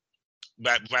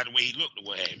 By the way he looked or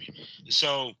what have you.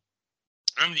 So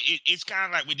it's kind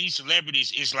of like with these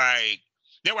celebrities, it's like,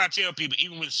 that's why I tell people,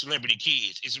 even with celebrity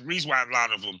kids, it's the reason why a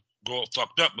lot of them grow up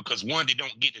fucked up, because one, they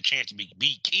don't get the chance to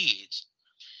be kids.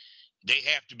 They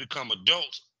have to become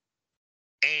adults.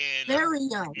 And very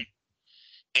young.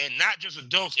 And not just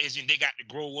adults, as in they got to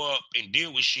grow up and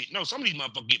deal with shit. No, some of these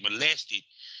motherfuckers get molested.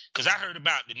 Because I heard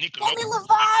about the Nickelodeon.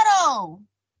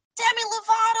 Demi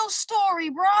Lovato's story,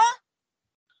 bruh.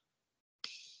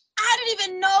 I didn't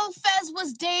even know Fez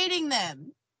was dating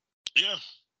them. Yeah.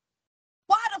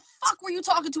 Why the fuck were you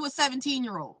talking to a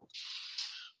 17-year-old?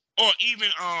 Or even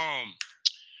I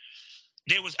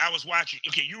was watching.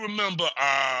 Okay, you remember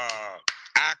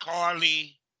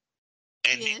iCarly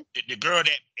and the girl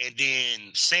and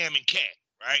then Sam and Cat,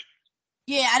 right?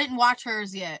 Yeah, I didn't watch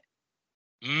hers yet.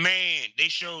 Man, they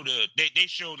showed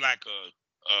like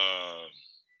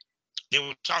they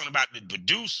were talking about the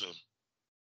producer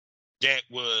that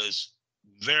was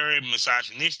very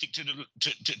misogynistic to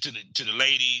the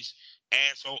ladies,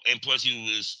 asshole, and plus he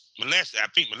was molested. I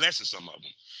think molested some of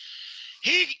them.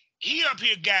 He up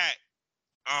here got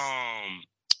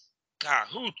God,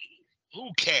 who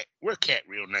Cat? Where Cat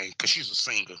real name? Because she's a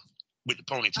singer with the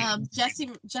ponytail.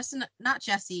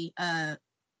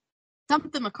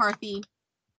 Something McCarthy.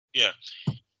 Yeah,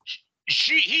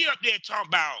 he up there talking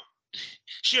about.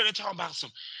 She up there talking about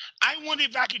some. I wonder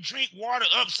if I could drink water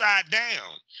upside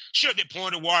down. She up there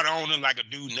pouring the water on him like a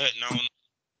dude nutting on him.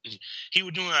 He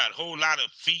was doing a whole lot of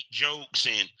feet jokes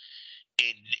and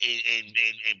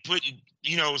putting,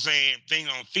 you know what I'm saying, thing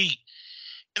on feet.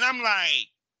 And I'm like,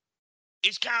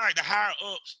 it's kind of like the higher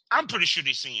ups. I'm pretty sure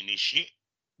they're seeing this shit.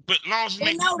 But long as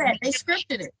they know that. They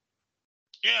scripted it.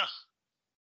 Yeah.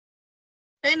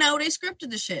 They know they scripted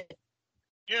the shit.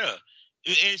 Yeah.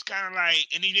 It's kind of like,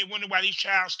 and they wonder why these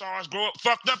child stars grow up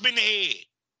fucked up in the head.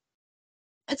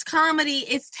 It's comedy.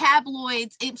 It's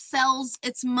tabloids. It sells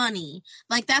its money.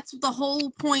 Like, that's the whole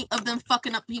point of them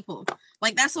fucking up people.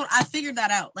 Like, that's what I figured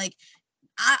that out. Like,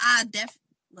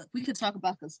 look, we could talk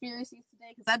about conspiracies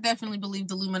today because I definitely believe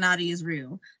the Illuminati is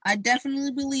real. I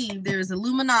definitely believe there's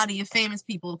Illuminati of famous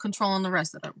people controlling the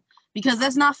rest of them. Because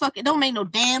that's not it don't make no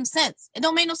damn sense. It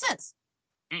don't make no sense.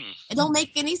 It don't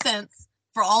make any sense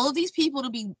for all of these people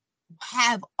to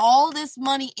have all this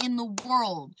money in the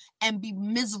world and be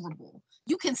miserable.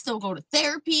 You can still go to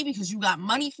therapy because you got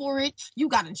money for it. You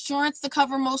got insurance to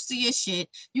cover most of your shit.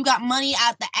 You got money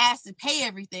out the ass to pay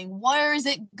everything. Where is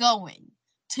it going?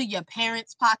 To your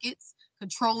parents' pockets,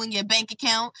 controlling your bank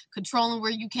account, controlling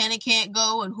where you can and can't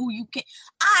go and who you can.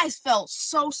 I felt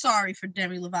so sorry for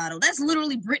Demi Lovato. That's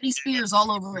literally Britney Spears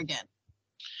all over again.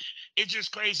 It's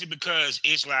just crazy because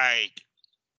it's like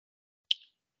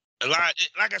a lot,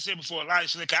 like I said before, a lot of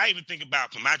slick. I even think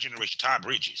about from my generation, Todd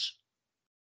Bridges.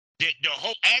 The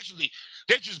whole, actually,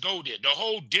 let's just go there. The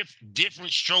whole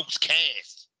different strokes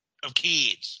cast of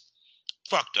kids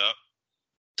fucked up.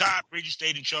 Todd Bridges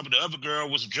stayed in trouble. The other girl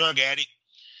was a drug addict.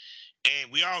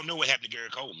 And we all know what happened to Gary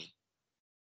Coleman.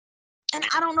 And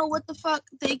I don't know what the fuck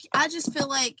I just feel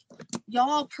like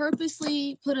y'all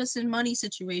purposely put us in money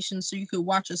situations so you could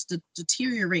watch us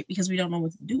deteriorate because we don't know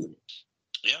what to do with it.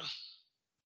 Yeah.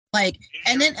 Like,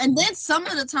 and then some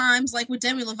of the times, like with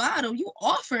Demi Lovato, you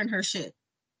offering her shit.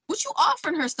 What you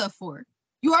offering her stuff for?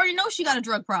 You already know she got a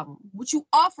drug problem. What you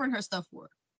offering her stuff for?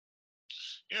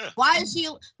 Yeah. Why?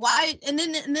 And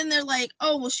then they're like,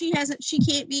 oh, well, she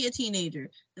can't be a teenager.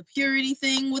 The purity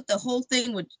thing with the whole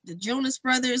thing with the Jonas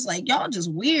Brothers, like, y'all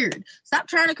just weird. Stop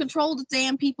trying to control the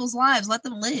damn people's lives. Let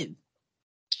them live.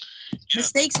 Yeah.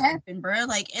 Mistakes happen, bro.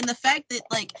 Like, and the fact that,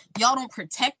 like, y'all don't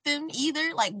protect them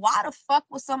either. Like, why the fuck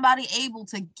was somebody able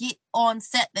to get on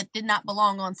set that did not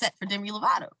belong on set for Demi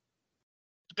Lovato?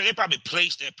 Because they probably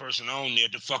placed that person on there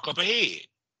to fuck up a head.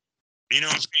 You know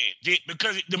what I'm saying?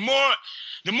 Because the more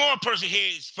a person's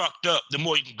head is fucked up, the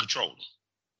more you can control them.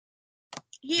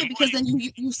 Yeah, because then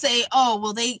you say, oh,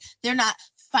 well, they're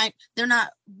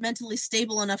not mentally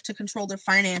stable enough to control their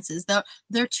finances.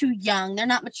 They're too young. They're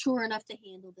not mature enough to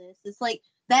handle this. It's like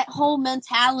that whole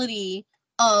mentality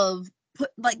of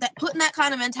putting that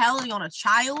kind of mentality on a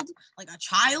child,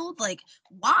 like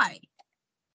why?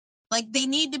 Like, they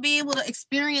need to be able to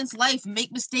experience life,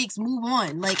 make mistakes, move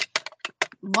on, like,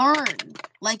 learn.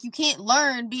 Like, you can't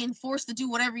learn being forced to do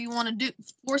whatever you want to do,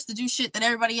 forced to do shit that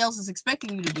everybody else is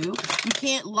expecting you to do. You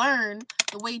can't learn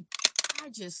the way.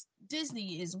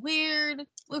 Disney is weird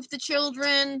with the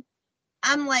children.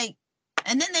 I'm like,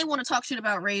 and then they want to talk shit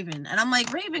about Raven, and I'm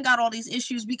like, Raven got all these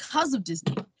issues because of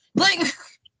Disney. Like,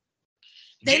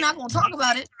 they're not gonna talk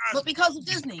about it, but because of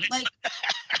Disney, like.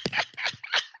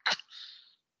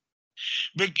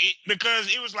 Because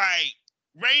it was like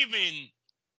Raven,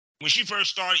 when she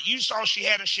first started, you saw she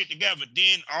had her shit together.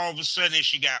 Then all of a sudden, as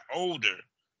she got older,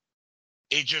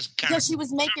 it just kind of. Because she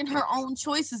was making her own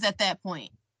choices at that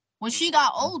point. When she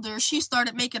got older, she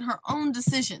started making her own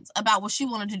decisions about what she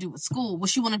wanted to do with school, what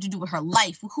she wanted to do with her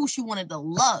life, who she wanted to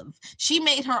love. She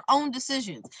made her own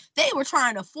decisions. They were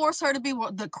trying to force her to be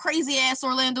the crazy ass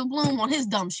Orlando Bloom on his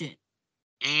dumb shit.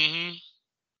 Mm-hmm.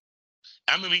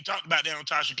 I mean, we talked about that on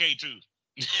Tasha K too.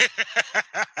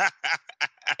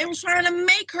 It was trying to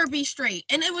make her be straight,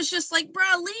 and it was just like, bro,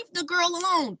 leave the girl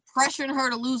alone. Pressuring her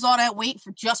to lose all that weight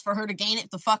for her to gain it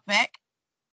the fuck back.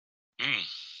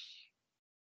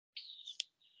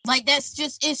 Like, it's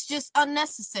just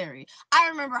unnecessary. I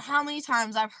remember how many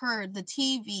times I've heard the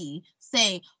TV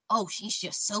say, "Oh, she's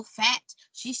just so fat.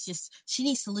 She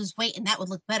needs to lose weight, and that would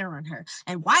look better on her.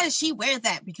 And why does she wear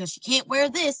that? Because she can't wear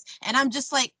this." And I'm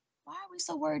just like, why are we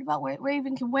so worried about what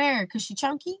Raven can wear? Because she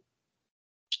chunky?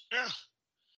 Yeah.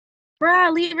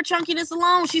 Bruh, leave her chunkiness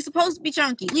alone. She's supposed to be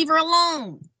chunky. Leave her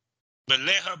alone. But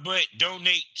let her butt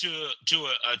donate to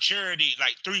a charity,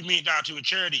 like $3 million to a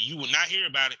charity. You will not hear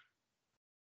about it.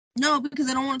 No, because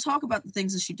they don't want to talk about the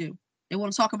things that she do. They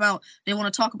want to talk about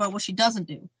what she doesn't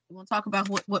do. They want to talk about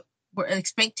what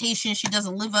expectations she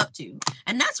doesn't live up to.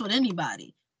 And that's with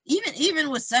anybody. Even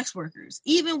with sex workers,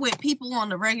 even with people on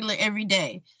the regular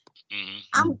everyday. Mm-hmm.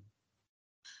 I'm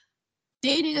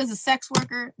dating as a sex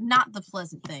worker, not the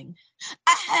pleasant thing.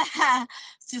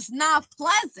 It's just not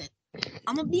pleasant.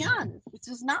 I'm gonna be honest. It's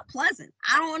just not pleasant.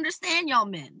 I don't understand y'all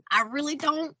men. I really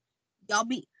don't.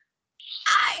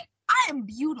 I am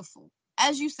beautiful.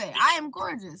 As you say, I am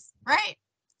gorgeous, right?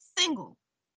 Single.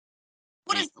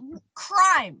 What is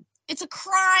crime? It's a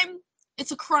crime.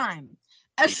 It's a crime.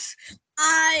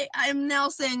 I am now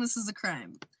saying this is a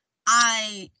crime.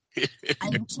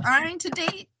 I'm trying to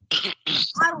date.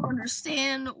 I don't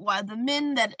understand why the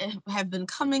men that have been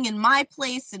coming in my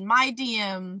place, in my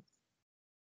DM,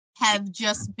 have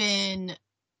just been...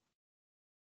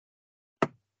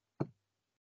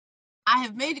 I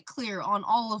have made it clear on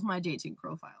all of my dating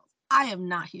profiles. I am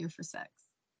not here for sex.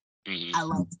 Mm-hmm. I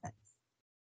love sex.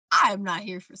 I am not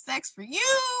here for sex for you.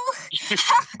 If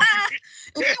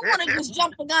you want to just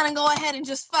jump the gun and go ahead and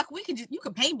just fuck, you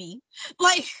can pay me.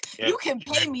 Like, you can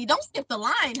pay me. Don't skip the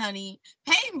line, honey.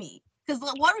 Pay me. Because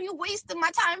what are you wasting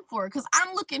my time for? Because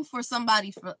I'm looking for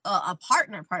somebody, for a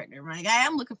partner, my guy.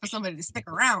 I'm looking for somebody to stick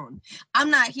around. I'm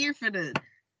not here for the...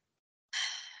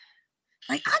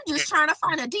 Like, I'm just trying to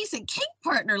find a decent kink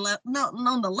partner,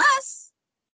 nonetheless.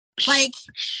 Like...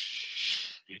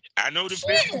 I know the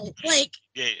shit, like...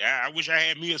 Yeah, I wish I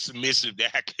had me a submissive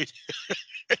that I could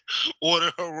order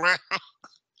around.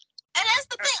 And that's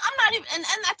the thing. I'm not even... And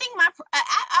I think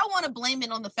I want to blame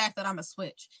it on the fact that I'm a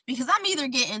switch. Because I'm either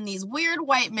getting these weird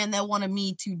white men that wanted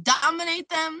me to dominate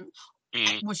them,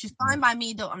 which is fine by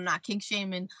me, though I'm not kink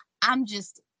shaming. I'm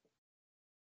just...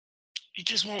 You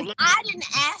just won't look. I didn't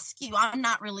ask you. I'm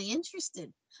not really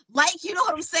interested. Like, you know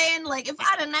what I'm saying? Like, if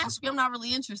I didn't ask you, I'm not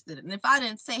really interested. And if I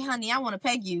didn't say, honey, I want to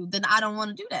peg you, then I don't want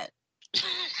to do that.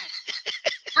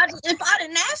 If I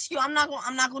didn't ask you, I'm not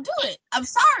gonna do it. I'm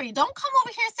sorry. Don't come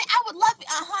over here and say I would love it.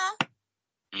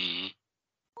 Mm-hmm.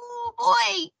 Oh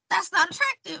boy, that's not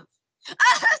attractive.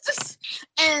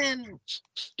 And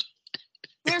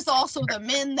there's also the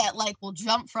men that like will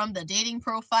jump from the dating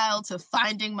profile to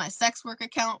finding my sex work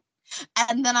account.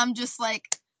 And then I'm just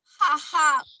like,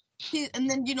 ha. And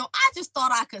then, I just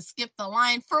thought I could skip the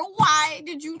line for why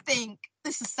did you think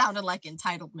this is sounded like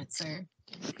entitlement, sir?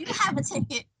 You have a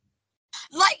ticket.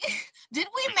 Like, did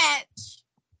we match?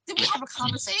 Did we have a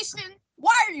conversation?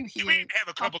 Why are you here? We didn't have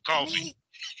a cup of coffee.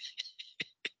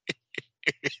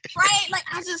 Right? Like,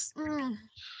 I just...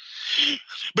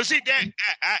 But see, that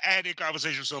I had a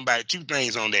conversation with somebody, two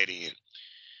things on that end.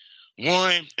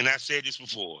 One, and I said this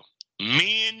before,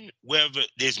 men, whether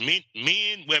they're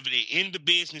in the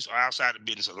business or outside the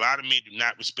business, a lot of men do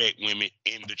not respect women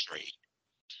in the trade.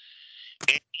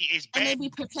 And they be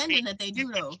pretending that they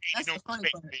do, though. That's the funny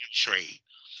part. Trade.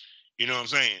 You know what I'm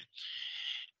saying?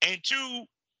 And two,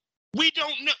 We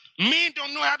don't know. Men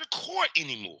don't know how to court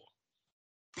anymore.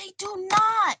 They do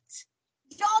not.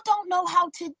 Y'all don't know how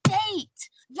to date.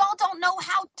 Y'all don't know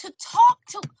how to talk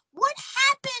to. What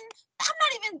happened? I'm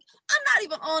not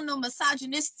even on no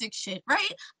misogynistic shit,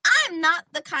 right? I'm not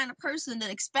the kind of person that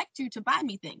expect you to buy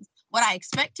me things. What I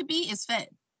expect to be is fed.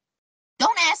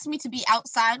 Don't ask me to be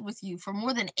outside with you for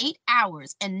more than 8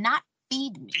 hours and not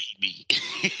feed me.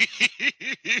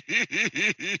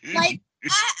 Like,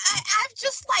 I'm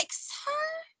just like, sir,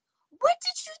 what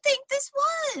did you think this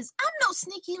was? I'm no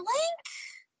sneaky link.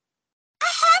 I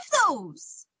have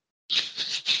those.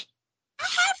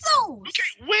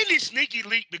 Okay, when did sneaky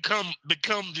link become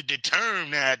the term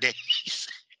nowadays?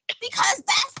 Because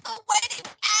that's the way they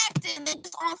act, and they're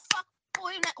just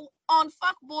on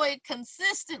fuckboy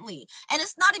consistently. And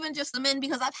it's not even just the men,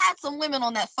 because I've had some women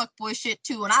on that fuckboy shit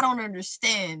too, and I don't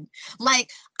understand. Like,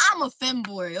 I'm a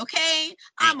femboy, okay?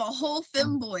 I'm a whole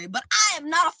femboy, but I am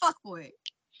not a fuckboy.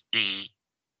 Mm-hmm.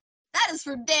 That is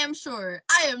for damn sure.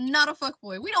 I am not a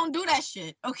fuckboy. We don't do that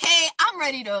shit, okay? I'm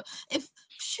ready to,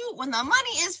 when the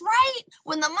money is right,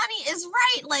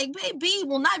 like, baby,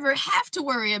 we'll never have to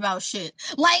worry about shit.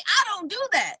 Like, I don't do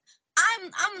that.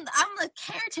 I'm the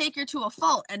caretaker to a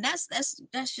fault, and that's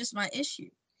just my issue.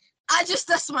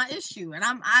 That's my issue, and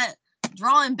I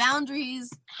drawing boundaries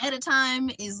ahead of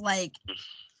time is like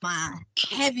my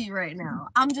heavy right now.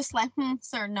 I'm just like,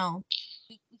 sir, no,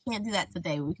 we can't do that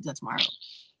today. We can do that tomorrow.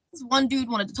 This one dude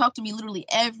wanted to talk to me literally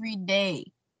every day,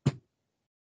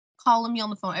 calling me on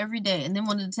the phone every day, and then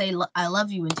wanted to say I love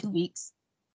you in 2 weeks.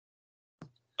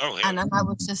 Oh, and I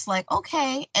was just like,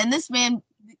 okay. And this man,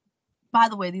 by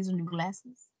the way, these are new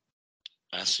glasses.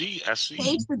 I see. He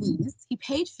paid for these.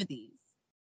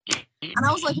 And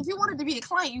I was like, if you wanted to be a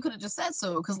client, you could have just said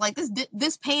so. Because like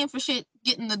this paying for shit,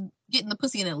 getting the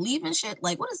pussy and then leaving shit.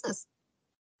 Like, what is this?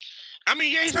 I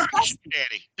mean, yeah, he's not a sugar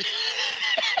daddy.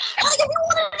 Like, if you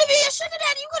wanted to be a sugar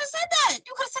daddy, you could have said that.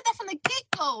 You could have said that from the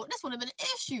get-go. This would have been an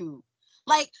issue.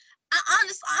 Like,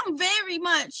 I'm very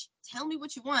much, tell me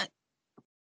what you want.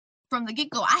 From the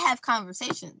get-go, I have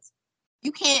conversations.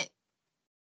 You can't,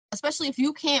 especially if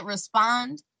you can't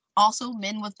respond, also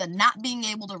men with the not being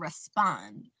able to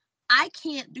respond. I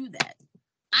can't do that.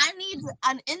 I need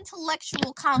an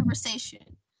intellectual conversation.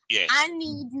 Yes. I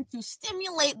need you to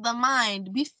stimulate the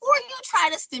mind before you try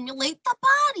to stimulate the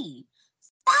body.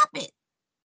 Stop it.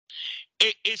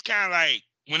 It's kind of like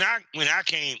when I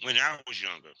was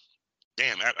younger.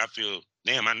 Damn, I feel,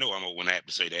 I know I'm old when I have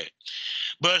to say that.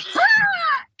 But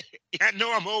I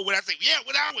know I'm old when I say, yeah,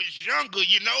 when I was younger,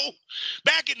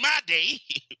 back in my day.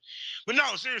 But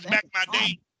no, seriously, back in my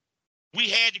day, we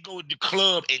had to go to the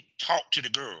club and talk to the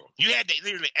girl. You had to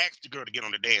literally ask the girl to get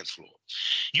on the dance floor.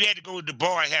 You had to go to the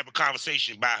bar and have a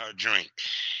conversation, buy her a drink.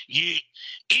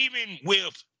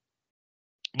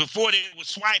 Before they was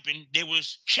swiping, there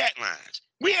was chat lines.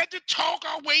 We had to talk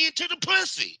our way into the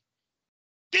pussy.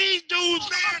 These dudes,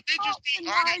 man, they just think,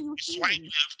 swipe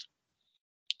left.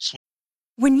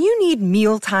 When you need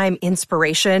mealtime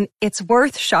inspiration, it's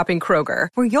worth shopping Kroger,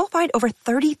 where you'll find over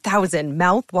 30,000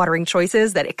 mouth-watering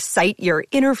choices that excite your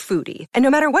inner foodie. And no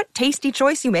matter what tasty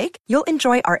choice you make, you'll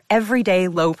enjoy our everyday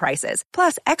low prices,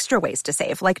 plus extra ways to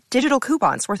save, like digital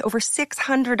coupons worth over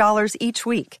 $600 each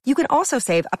week. You can also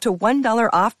save up to $1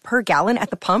 off per gallon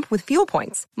at the pump with fuel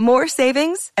points. More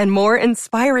savings and more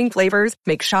inspiring flavors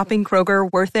make shopping Kroger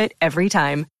worth it every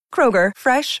time. Kroger,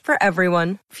 fresh for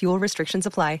everyone. Fuel restrictions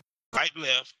apply. Right,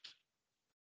 left.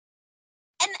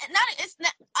 And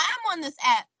I'm on this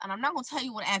app, and I'm not going to tell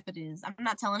you what app it is. I'm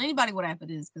not telling anybody what app it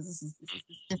is, because this is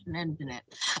different internet.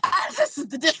 This is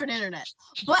the different internet.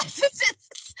 But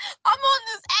I'm on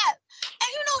this app, and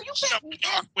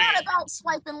it's not about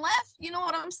swiping left. You know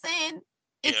what I'm saying?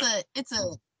 It's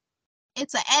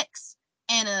a X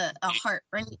and a heart,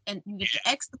 right? And you get to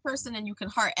X the person, and you can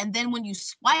heart, and then when you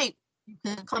swipe, you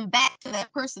can come back to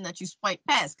that person that you swipe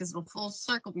past, because it'll full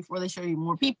circle before they show you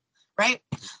more people, right?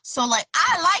 So like,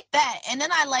 I like that. And then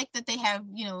I like that they have,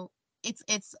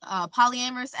 it's a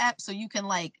polyamorous app, so you can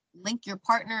like link your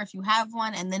partner if you have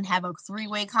one, and then have a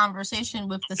 3-way conversation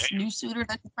with this new suitor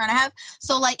that you're trying to have.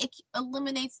 So like, it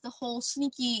eliminates the whole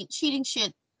sneaky cheating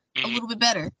shit a little bit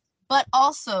better. But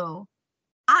also,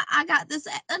 I got this,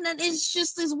 and then it's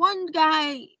just this one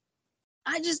guy,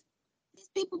 these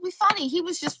people be funny. He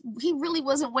really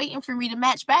wasn't waiting for me to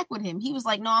match back with him. He was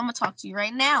like, no, I'm gonna talk to you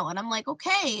right now. And I'm like,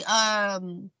 okay, I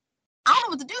don't know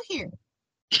what to do here.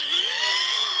 I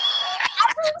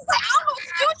was like, I don't know what to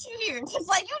do with you here. It's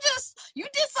like, you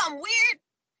did something weird,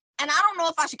 and I don't know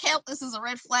if I should count this as a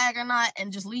red flag or not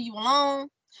and just leave you alone,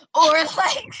 or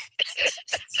like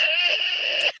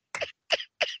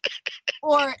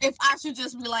or if I should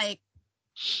just be like,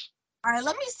 all right,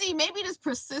 let me see. Maybe this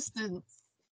persistence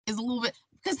is a little bit,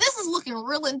 because this is looking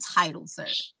real entitled, sir.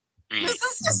 This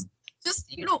is just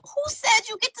who said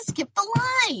you get to skip the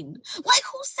line? Like,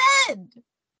 who said?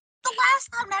 The last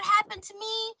time that happened to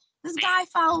me, this guy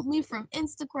followed me from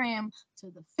Instagram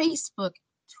to the Facebook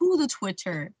to the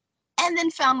Twitter, and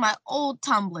then found my old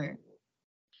Tumblr.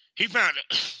 He found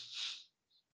it.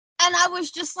 And I was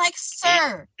just like,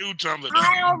 sir,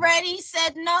 I already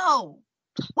said no.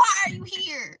 Why are you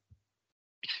here?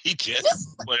 He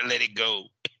just want to let it go.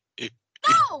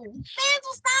 No, Mans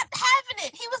was not having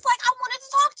it. He was like, I wanted to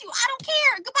talk to you. I don't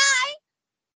care. Goodbye.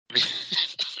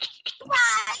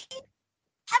 Goodbye.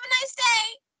 Have a nice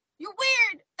day. You're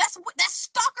weird. That's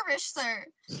stalkerish, sir.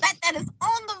 That is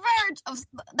on the verge of,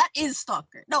 that is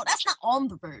stalker. No, that's not on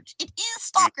the verge. It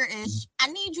is stalkerish. I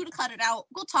need you to cut it out.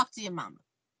 Go talk to your mama.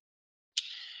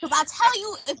 Because I tell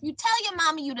you, if you tell your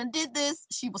mama you done did this,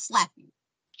 she will slap you.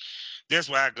 That's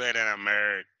why I'm glad that I'm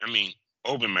married. I mean,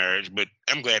 open marriage, but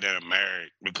I'm glad that I'm married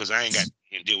because I ain't got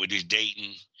to deal with this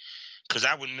dating because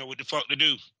I wouldn't know what the fuck to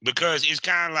do. Because it's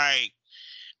kind of like,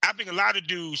 I think a lot of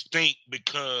dudes think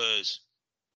because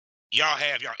y'all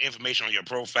have y'all information on your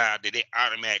profile that they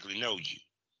automatically know you.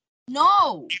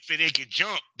 No. If they could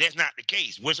jump, that's not the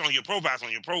case. What's on your profile is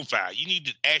on your profile. You need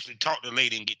to actually talk to the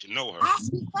lady and get to know her.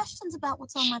 Ask me questions about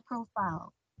what's on my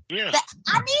profile. Yeah.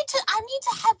 I need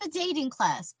to have a dating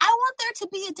class. I want there to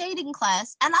be a dating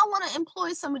class, and I want to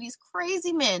employ some of these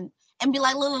crazy men and be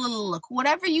like, look,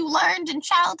 whatever you learned in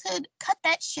childhood, cut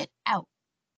that shit out.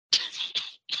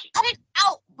 Cut it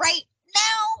out right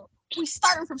now. We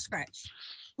starting from scratch.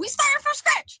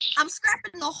 I'm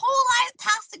scrapping the whole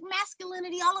toxic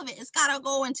masculinity, all of it. It's got to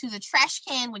go into the trash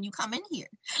can when you come in here.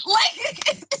 Like,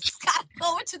 it's got to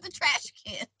go into the trash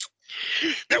can.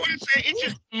 That's what I'm saying. It's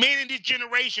just men in this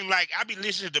generation. Like, I be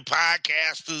listening to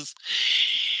podcasters,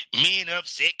 men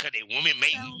upset because their woman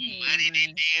make more money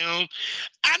than them.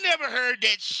 I never heard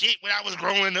that shit when I was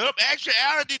growing up. Actually,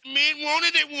 men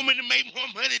wanted their woman to make more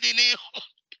money than them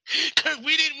because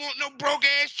we didn't want no broke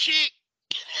ass chick.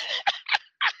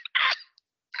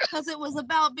 Because it was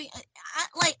about being,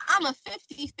 I'm a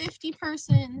 50-50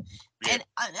 person, and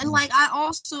like, I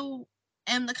also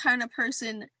am the kind of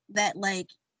person that, like,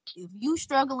 if you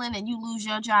struggling and you lose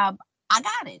your job, I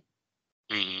got it.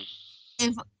 Mm-hmm.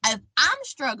 If I'm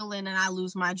struggling and I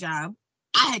lose my job,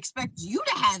 I expect you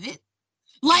to have it,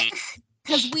 like,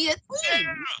 because we a team.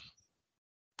 Yeah.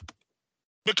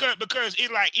 Because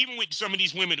it, like, even with some of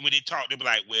these women when they talk, they be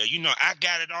like, well, I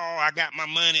got it all. I got my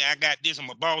money. I got this.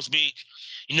 I'm a boss bitch.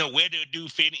 Where do a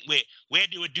dude fit in? Where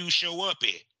do a dude show up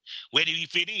at? Where do he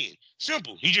fit in?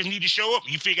 Simple. He just need to show up.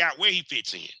 You figure out where he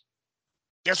fits in.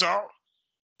 That's all.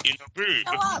 Period.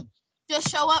 Show up. Just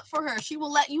show up for her. She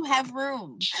will let you have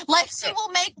room. Like, she will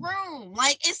make room.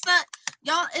 Like, it's not,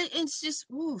 y'all, it's just,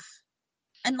 oof.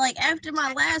 And, like, after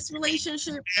my last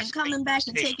relationship and coming back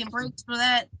and taking breaks for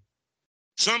that,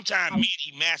 sometimes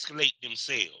men emasculate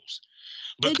themselves.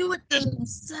 They do it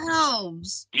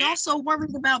themselves. You're also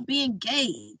worried about being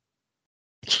gay.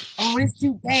 Oh, it's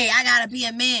too gay. I gotta be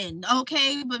a man.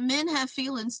 Okay, but men have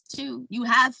feelings too. You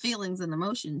have feelings and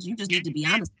emotions. You just need to be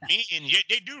honest about it. And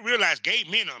they do realize gay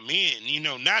men are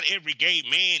men. Not every gay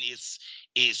man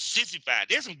is sissified.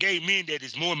 There's some gay men that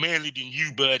is more manly than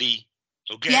you, buddy.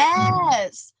 Okay?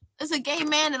 Yes. There's a gay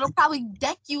man that'll probably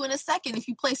deck you in a second if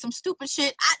you play some stupid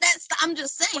shit. I'm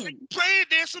just saying.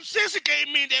 There's some sissy gay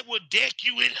men that will deck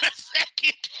you in a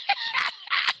second.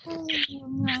 Oh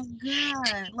my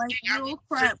God. Like, real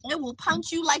crap. They will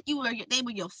punch you like they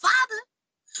were your father.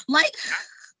 Like,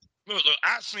 look,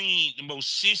 I've seen the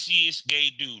most sissiest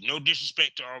gay dude, no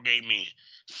disrespect to all gay men,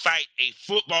 fight a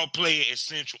football player at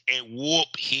Central and whoop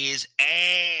his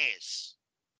ass.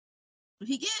 What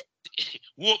he get?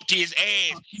 Whooped his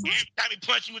ass. Every time he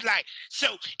punched, he was like, so,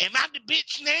 am I the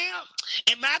bitch now?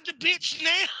 Am I the bitch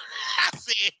now? I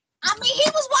said, I mean, he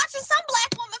was watching some black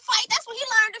woman fight. That's where he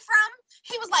learned it from.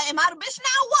 He was like, am I the bitch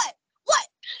now? What?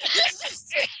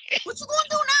 What you gonna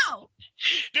do now?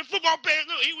 The football player,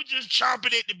 look, he was just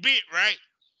chomping at the bit, right?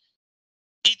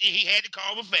 He had to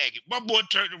call him a faggot. My boy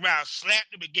turned around,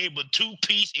 slapped him, and gave him a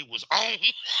 2-piece. It was on.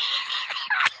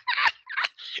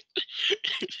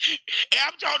 And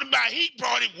I'm talking about he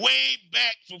brought it way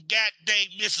back from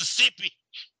goddamn Mississippi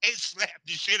and slapped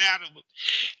the shit out of him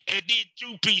and did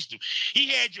 2-piece him. He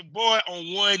had your boy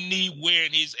on one knee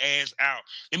wearing his ass out.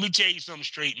 Let me tell you something,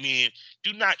 straight men.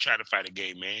 Do not try to fight a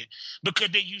gay man because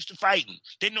they're used to fighting.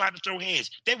 They know how to throw hands.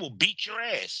 They will beat your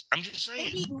ass. I'm just saying.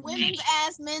 They beat women's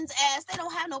ass, men's ass. They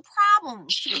don't have no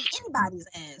problems to beat anybody's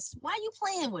ass. Why are you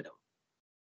playing with them?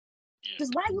 Because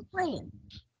why are you playing?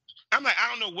 I'm like, I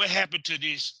don't know what happened to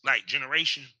this like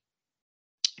generation,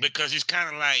 because it's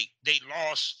kind of like they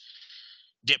lost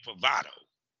their bravado.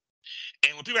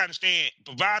 And when people understand,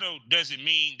 bravado doesn't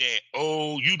mean that,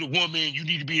 oh, you the woman, you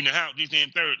need to be in the house, this,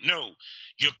 and third. No,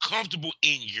 you're comfortable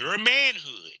in your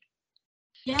manhood.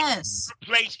 Yes.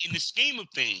 Your place in the scheme of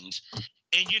things,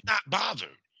 and you're not bothered.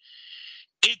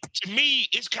 To me,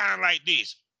 it's kind of like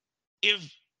this. If,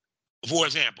 for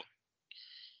example,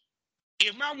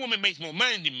 if my woman makes more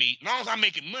money than me, as long as I'm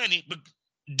making money, but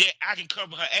that I can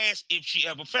cover her ass if she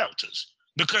ever felt us.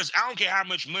 Because I don't care how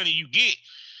much money you get,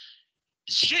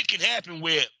 shit can happen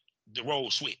where the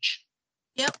roles switch.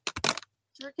 Yep,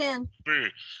 sure can.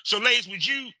 So, ladies, would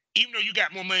you, even though you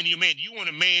got more money than your man, do you want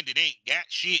a man that ain't got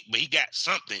shit, but he got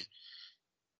something,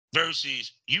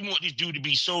 versus you want this dude to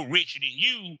be so richer than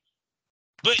you,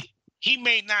 but he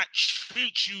may not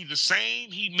treat you the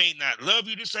same, he may not love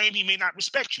you the same, he may not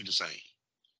respect you the same.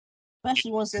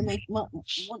 Especially once they make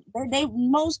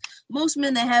most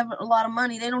men that have a lot of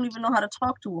money, they don't even know how to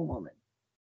talk to a woman.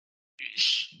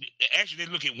 Actually,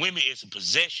 they look at women as a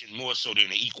possession more so than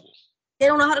an equal. They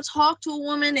don't know how to talk to a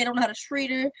woman. They don't know how to treat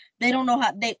her. They don't know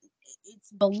how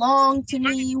it's belong to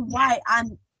me. Why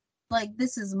I'm like,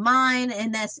 this is mine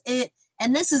and that's it.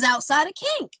 And this is outside of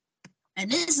kink.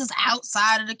 And this is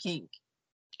outside of the kink.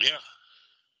 Yeah.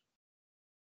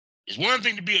 It's one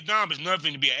thing to be a dom, it's another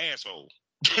thing to be an asshole.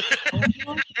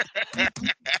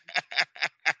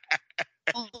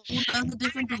 Oh, that's a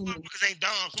different thing. Because ain't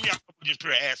dumb. Some of y'all just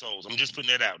pure assholes. I'm just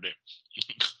putting that out there.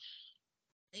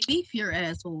 They be pure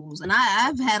assholes. And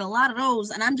I've had a lot of those.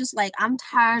 And I'm just like, I'm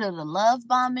tired of the love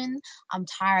bombing. I'm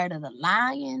tired of the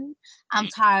lying. I'm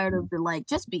tired of the, like,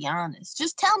 just be honest.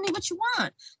 Just tell me what you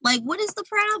want. Like, what is the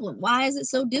problem? Why is it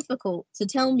so difficult to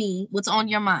tell me what's on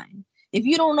your mind? If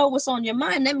you don't know what's on your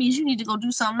mind, that means you need to go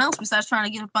do something else besides trying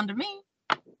to get up under me.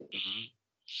 Mm-hmm.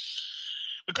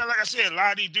 Because, like I said, a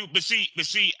lot of these dudes, but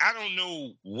see, I don't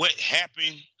know what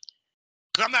happened.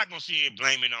 Because I'm not going to sit here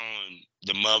blaming on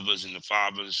the mothers and the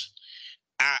fathers.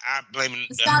 I blame it.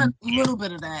 It's got a little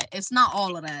bit of that. It's not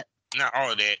all of that. Not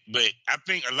all of that. But I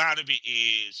think a lot of it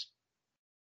is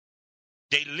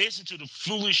they listen to the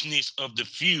foolishness of the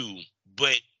few,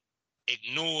 but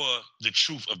ignore the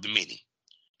truth of the many.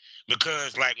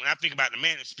 Because, like, when I think about the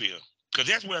manosphere, because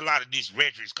that's where a lot of this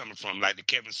rhetoric is coming from, like the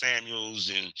Kevin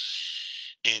Samuels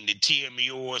and the Tia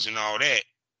Meors and all that.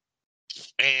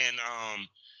 And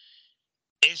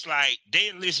it's like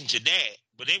they listen to that,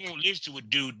 but they won't listen to a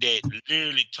dude that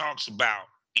literally talks about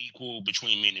equal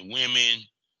between men and women,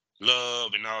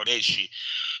 love and all that shit.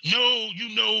 No, you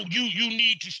know, you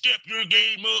need to step your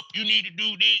game up. You need to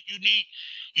do this.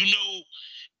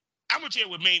 I'm going to tell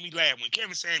you what made me laugh when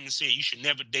Kevin Samuels said you should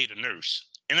never date a nurse.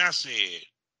 And I said,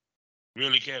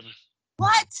 really, Kevin?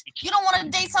 What? You don't want to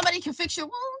date somebody who can fix your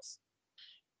wounds?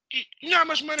 You know how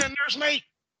much money a nurse make?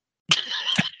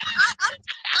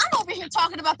 I'm over here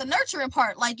talking about the nurturing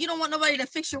part. Like, you don't want nobody to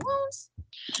fix your wounds?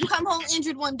 You come home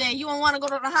injured one day. You don't want to go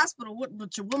to the hospital,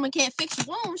 but your woman can't fix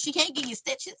your wounds. She can't give you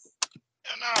stitches.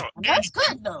 No. A nurse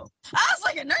could, though. I was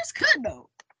like, a nurse could, though.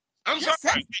 I'm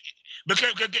sorry.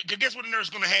 Because guess what a nurse is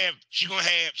gonna have? She's gonna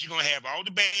have all the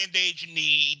band-aids you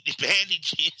need, the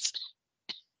bandages,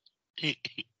 yep,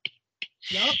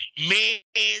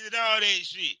 meds and all that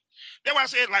shit. That's why I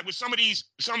said, like, with some of these,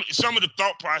 some of the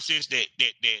thought process that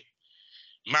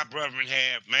my brethren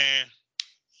have, man.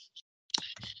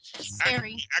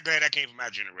 I'm glad I came from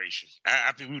my generation.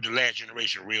 I think we were the last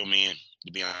generation of real men,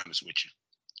 to be honest with you.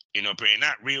 You know,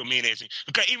 not real men,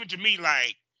 because even to me,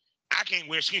 like, I can't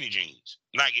wear skinny jeans.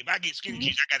 Like, if I get skinny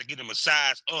jeans, I got to get them a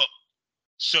size up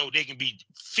so they can be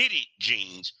fitted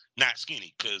jeans, not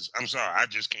skinny. Because I'm sorry, I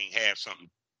just can't have something,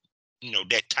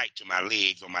 that tight to my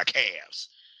legs or my calves.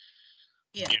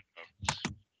 Yeah.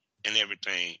 And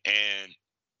everything. And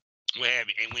what have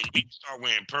you. And when we start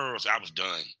wearing pearls, I was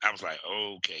done. I was like,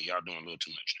 okay, y'all doing a little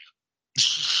too much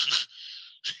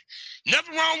now.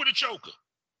 Nothing wrong with a choker.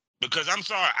 Because I'm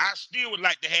sorry, I still would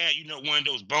like to have, one of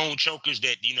those bone chokers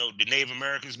that, the Native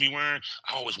Americans be wearing.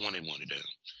 I always wanted one of them.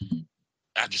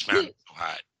 I just found it so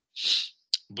hot.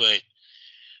 But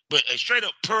a straight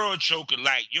up pearl choker,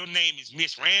 like, your name is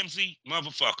Miss Ramsey,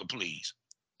 motherfucker, please.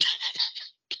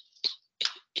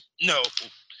 No.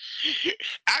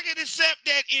 I can accept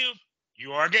that if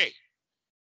you are gay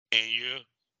and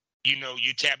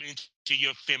you're tapping into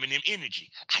your feminine energy.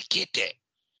 I get that.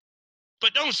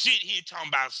 But don't sit here talking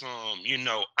about some,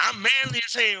 I'm manly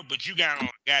as hell, but you got on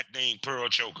a goddamn pearl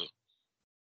choker.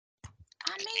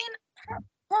 I mean,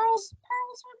 pearls,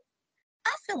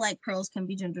 I feel like pearls can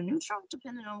be gender neutral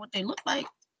depending on what they look like.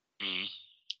 Mm.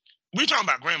 We're talking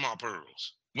about grandma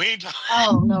pearls. We ain't talking.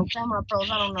 Oh no, grandma pearls.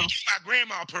 I don't know. My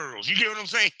grandma pearls. You get what I'm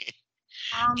saying?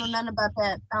 I don't know nothing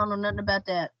about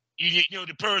that. You know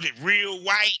the pearls that real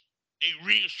white, they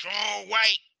real strong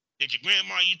white that your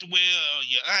grandma used to wear, or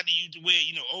your auntie used to wear.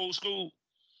 You know, old school.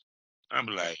 I'm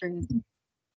like.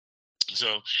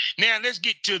 So now let's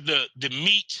get to the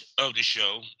meat of the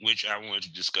show, which I wanted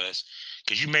to discuss,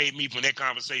 because you made me from that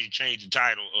conversation change the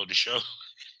title of the show.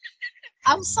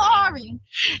 I'm sorry.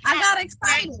 I got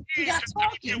excited. You got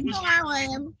talking. You know how I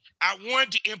am. I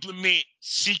wanted to implement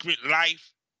Secret Life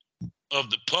of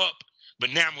the Pup,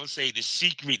 but now I'm gonna say the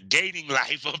secret dating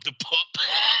life of the pup.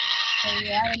 Oh,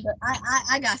 yeah,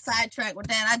 I got sidetracked with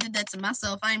that. I did that to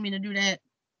myself. I didn't mean to do that.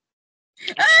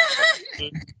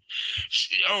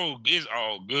 Oh, it's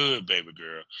all good, baby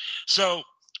girl. So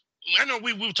I know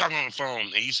we were talking on the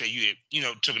phone, and you said you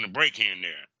had, taking a break here and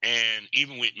there. And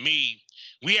even with me,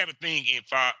 we have a thing in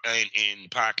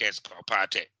podcasts called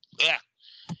podcast.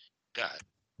 God,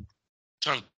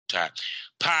 tongue tied.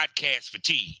 Podcast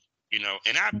fatigue, and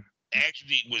I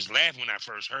actually was laughing when I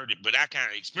first heard it, but I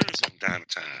kind of experienced it from time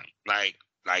to time. Like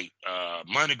a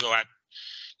month ago, I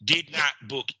did not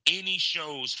book any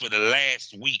shows for the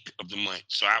last week of the month,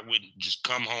 so I wouldn't just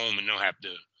come home and not have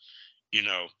to,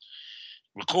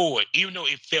 record, even though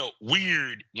it felt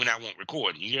weird when I won't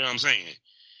record. You know what I'm saying?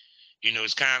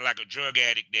 It's kind of like a drug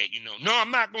addict that, no,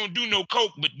 I'm not going to do no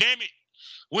coke, but damn it,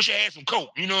 wish I had some coke.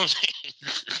 You know what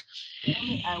I'm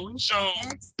saying? I wish so, I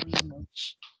had some.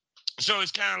 So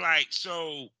it's kind of like,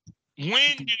 so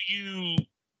when do you,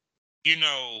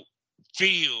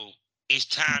 feel it's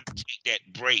time to take that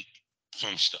break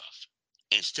from stuff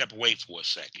and step away for a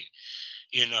second?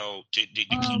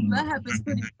 That happens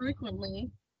pretty frequently.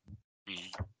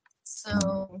 Mm-hmm.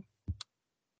 So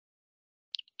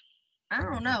I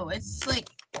don't know. It's like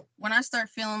when I start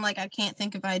feeling like I can't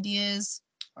think of ideas,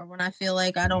 or when I feel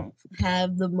like I don't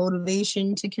have the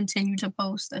motivation to continue to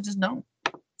post, I just don't.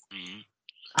 Mm-hmm.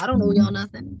 I don't know y'all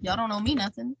nothing. Y'all don't know me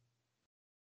nothing.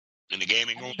 And the game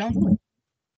ain't going. Don't do it.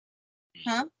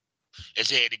 Huh? It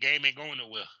said the game ain't going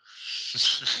nowhere.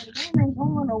 The game ain't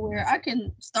going nowhere. I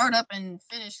can start up and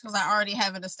finish because I already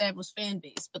have an established fan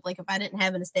base. But like, if I didn't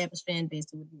have an established fan base,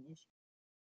 it would be an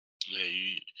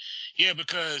issue. Yeah,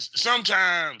 because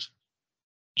sometimes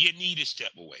you need to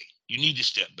step away. You need to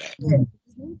step back. Yeah.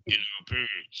 Period.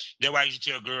 That's why I used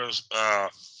to tell girls,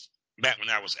 back when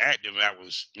I was active, I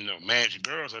was, managing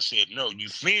girls. I said, no, you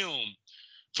film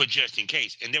for just in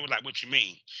case. And they were like, what you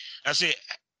mean? I said,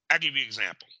 I'll give you an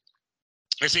example.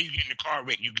 Let's say you get in a car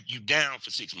wreck, you down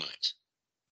for 6 months.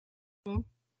 Mm-hmm.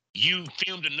 You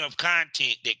filmed enough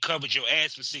content that covered your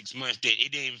ass for 6 months that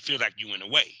it didn't even feel like you went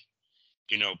away.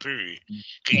 Period.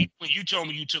 Because when you told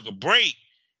me you took a break,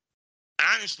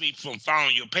 honestly, from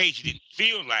following your page, it didn't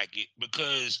feel like it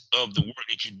because of the work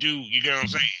that you do. You get what I'm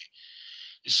saying?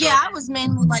 So, yeah, I was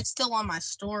mainly like still on my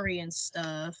story and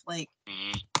stuff. Like,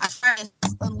 I try to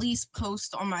at least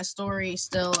post on my story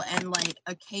still, and like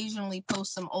occasionally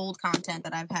post some old content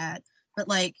that I've had. But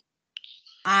like,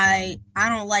 I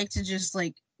don't like to just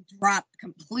like drop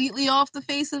completely off the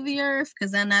face of the earth,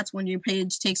 because then that's when your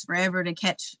page takes forever to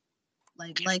catch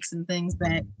like likes and things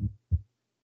back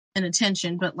and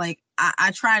attention. But like,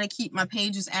 I try to keep my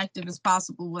page as active as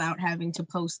possible without having to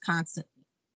post constantly.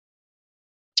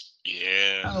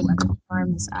 Yeah. Oh, I can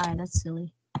find this eye. That's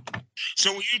silly.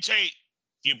 So when you take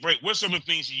your break, what's some of the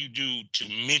things that you do to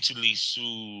mentally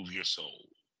soothe your soul?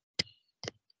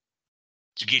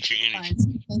 To get your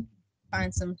energy?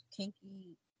 Find some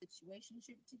kinky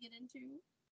situationship to get into.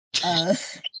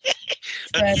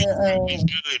 Try to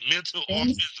good mental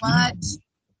binge watch.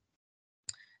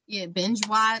 Yeah, binge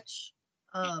watch.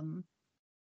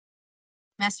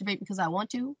 Masturbate because I want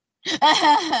to.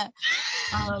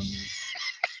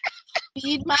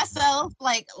 Feed myself,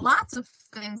 like lots of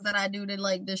things that I do to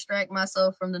like distract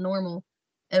myself from the normal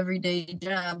everyday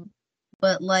job.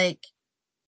 But like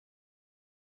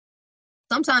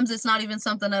sometimes it's not even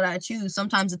something that I choose.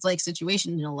 Sometimes it's like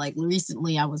situational. Like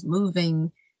recently I was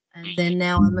moving, and then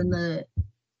now I'm in the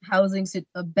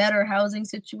a better housing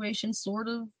situation, sort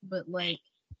of, but like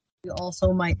we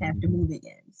also might have to move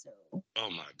again. So oh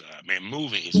my god, man,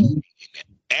 moving is in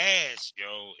the ass,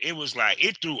 yo. It was like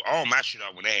it threw all my shit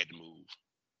out when I had to move.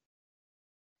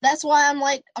 That's why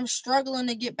I'm struggling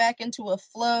to get back into a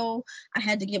flow. I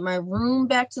had to get my room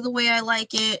back to the way I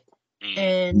like it,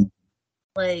 and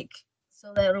like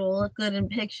so that it'll look good in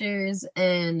pictures,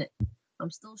 and I'm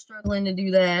still struggling to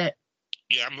do that.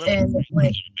 Yeah, I'm loving it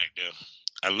back there.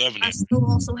 I love it. I still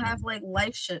also have like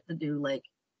life shit to do, like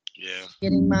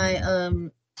getting my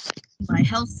my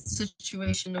health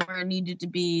situation where I needed to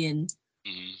be, and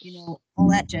all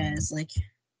that jazz. Like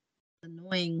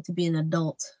annoying to be an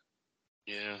adult.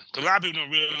 Yeah, because a lot of people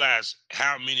don't realize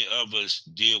how many of us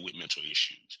deal with mental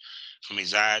issues, from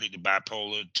anxiety to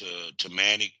bipolar to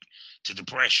manic to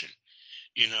depression.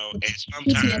 You know, and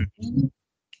sometimes,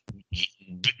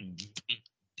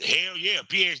 hell yeah,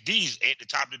 PTSD is at the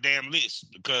top of the damn list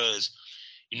because,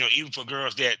 you know, even for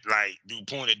girls that like do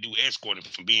escorting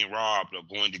from being robbed or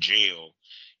going to jail,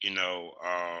 you know,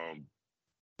 I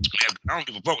don't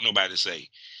give a fuck what nobody say.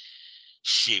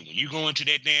 Shit, when you go into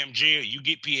that damn jail, you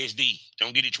get PTSD.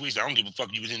 Don't get it twisted. I don't give a fuck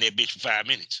you was in that bitch for 5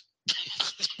 minutes.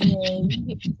 Yeah, you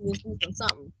get PTSD from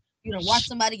something. You done watch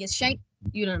somebody get shanked.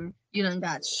 You done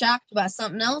got shocked by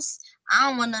something else. I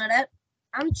don't want none of that.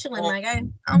 I'm chilling, my guy.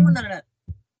 I don't want none of that.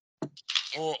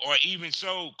 Or even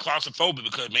so claustrophobic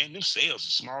because, man, them cells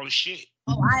are small as shit.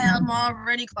 Oh, I am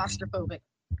already claustrophobic.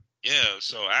 Yeah,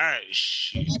 so I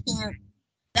can't.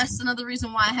 That's another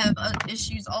reason why I have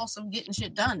issues also getting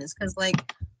shit done is because, like,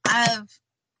 I have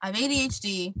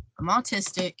ADHD, I'm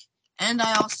autistic, and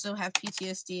I also have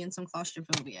PTSD and some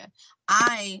claustrophobia.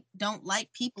 I don't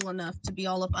like people enough to be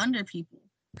all up under people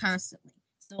constantly.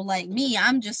 So, like me,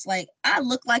 I'm just like, I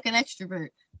look like an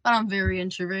extrovert, but I'm very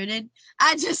introverted.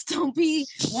 I just don't be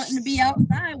wanting to be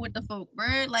outside with the folk,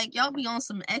 bro. Like, y'all be on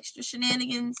some extra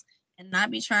shenanigans and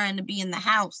not be trying to be in the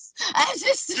house. I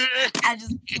just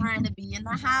trying to be in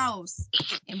the house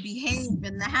and behave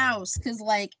in the house. Cause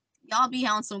like y'all be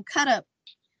on some cut up.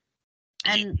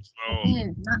 And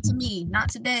again, not to me, not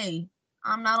today.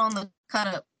 I'm not on the cut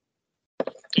up.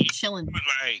 I'm chilling.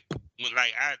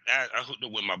 Like I hooked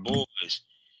up with my boys,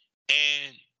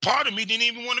 and part of me didn't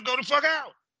even want to go the fuck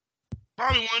out.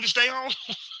 Probably wanted to stay home.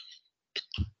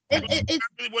 It's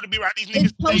really want to be around these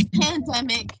niggas.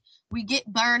 Post-pandemic. We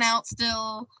get burnout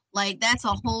still. Like, that's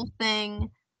a whole thing.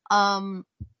 Trying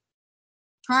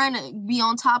to be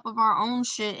on top of our own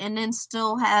shit and then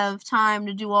still have time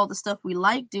to do all the stuff we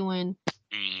like doing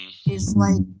is,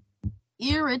 like,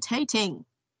 irritating.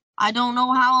 I don't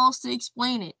know how else to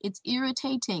explain it. It's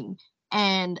irritating.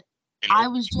 And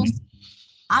I'm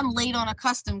late on a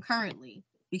custom currently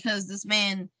because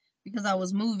I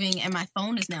was moving and my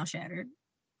phone is now shattered.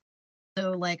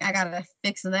 So, like, I gotta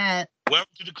fix that.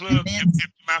 Welcome to the club.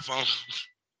 My phone.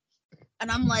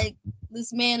 And I'm like,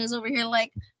 this man is over here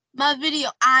like, my video.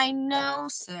 I know,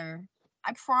 sir.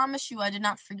 I promise you I did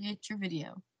not forget your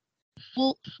video.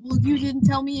 Well, you didn't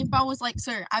tell me if I was like,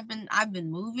 sir, I've been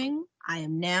moving. I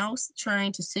am now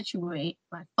trying to situate.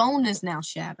 My phone is now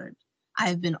shattered.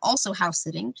 I've been also house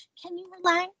sitting. Can you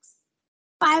relax?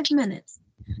 5 minutes.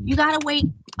 You gotta wait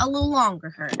a little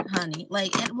longer, honey.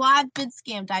 Like, and while I've been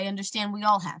scammed, I understand we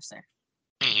all have, sir.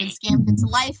 We've been scammed into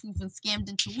life. We've been scammed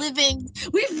into living.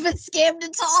 We've been scammed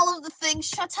into all of the things.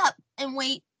 Shut up and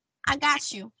wait. I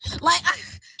got you. Like,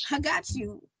 I got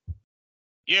you.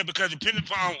 Yeah, because depending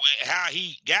upon how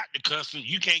he got the custom,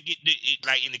 you can't get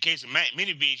like in the case of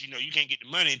minivids, you know, you can't get the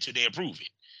money until they approve it.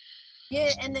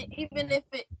 Yeah, and even if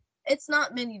it's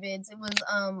not minivids, it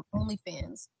was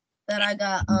OnlyFans that I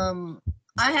got.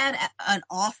 I had an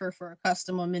offer for a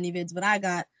custom on minivids, but I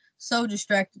got so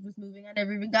distracted with moving, I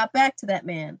never even got back to that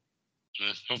man.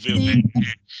 Don't feel bad.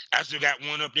 I still got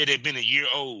one up there that's been a year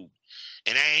old,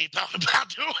 and I ain't thought about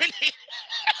doing it.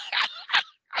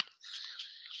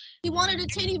 He wanted a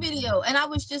titty video, and I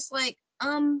was just like,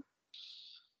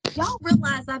 y'all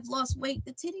realize I've lost weight.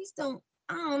 The titties don't,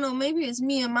 I don't know, maybe it's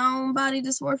me and my own body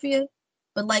dysmorphia,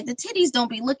 but like the titties don't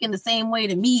be looking the same way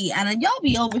to me, and y'all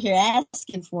be over here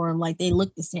asking for them like they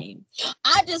look the same.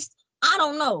 I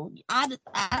don't know. I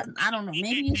don't know.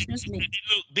 Maybe it's just me.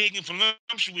 They look big and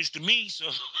voluptuous to me, so.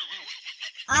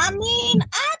 I mean,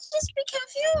 I just be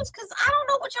confused because I don't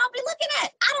know what y'all be looking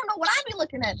at. I don't know what I be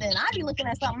looking at then. I be looking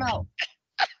at something else.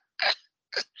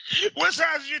 What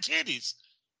size are your titties?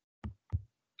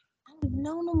 I don't even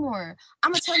know no more.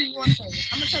 I'm going to tell you one thing.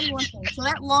 So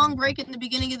that long break in the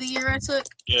beginning of the year I took,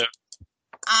 yeah,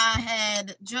 I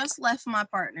had just left my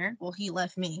partner. Well, he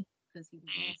left me because he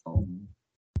was an asshole.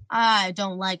 I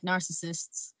don't like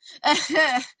narcissists.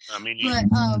 I mean,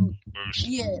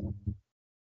 yeah.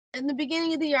 In the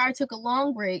beginning of the year, I took a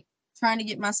long break trying to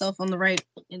get myself on the right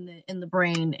in the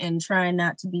brain and trying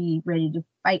not to be ready to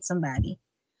fight somebody.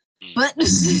 But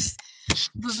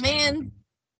man,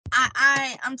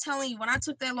 I'm telling you, when I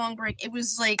took that long break, it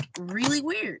was like really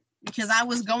weird because I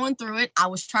was going through it. I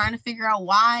was trying to figure out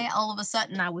why all of a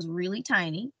sudden I was really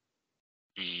tiny.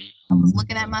 I was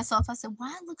looking at myself. I said, why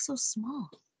I look so small?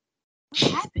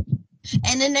 What happened?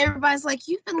 And then everybody's like,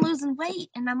 you've been losing weight.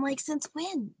 And I'm like, since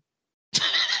when?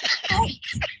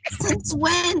 Since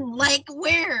when? Like,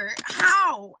 where?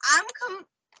 How?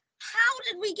 How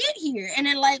did we get here? And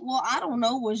then like, well, I don't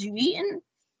know. Was you eating?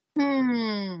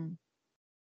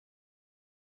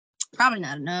 Probably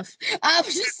not enough. I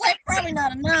was just like, probably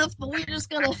not enough, but we're just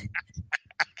gonna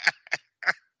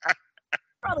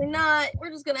probably not.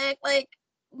 We're just gonna act like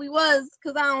we was,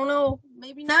 because I don't know,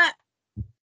 maybe not.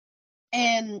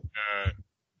 And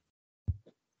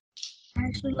I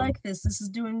actually like this. This is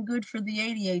doing good for the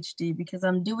ADHD because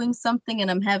I'm doing something and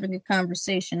I'm having a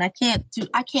conversation. I can't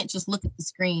just look at the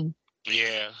screen.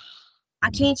 Yeah. I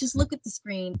can't just look at the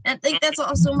screen. I think that's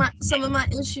also some of my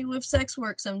issue with sex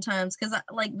work sometimes, because I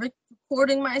like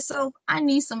recording myself. I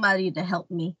need somebody to help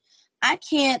me. I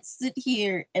can't sit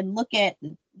here and look at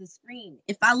the screen.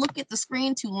 If I look at the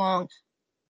screen too long,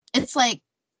 it's like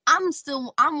I'm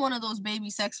one of those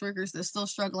baby sex workers that's still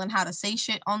struggling how to say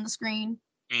shit on the screen.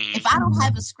 Mm-hmm. If I don't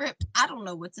have a script, I don't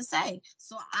know what to say.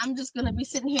 So I'm just going to be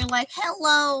sitting here like,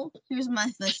 hello, here's my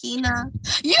vagina.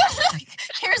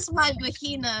 Here's my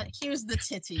vagina. Here's the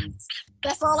titties.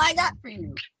 That's all I got for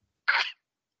you.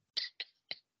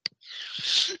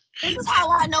 This is how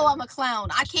I know I'm a clown.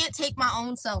 I can't take my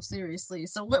own self seriously.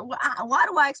 So why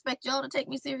do I expect y'all to take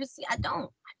me seriously? I don't.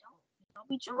 Y'all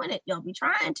be doing it. Y'all be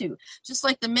trying to. Just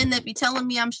like the men that be telling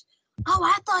me I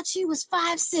thought she was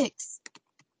 5'6".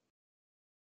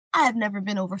 I have never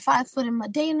been over 5 foot in my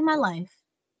day in my life.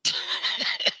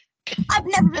 I've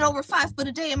never been over 5 foot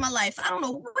a day in my life. I don't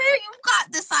know where you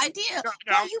got this idea.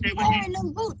 Why you wearing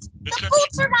them boots? The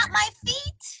boots are not my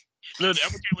feet. Look,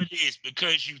 I'm gonna tell you what it is.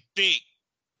 Because you think,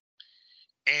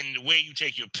 and the way you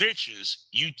take your pictures,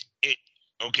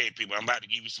 okay, people, I'm about to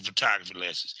give you some photography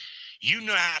lessons. You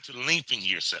know how to lengthen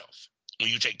yourself when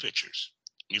you take pictures.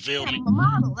 You feel me? I'm a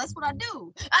model. That's what I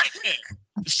do. Yeah.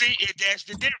 See, that's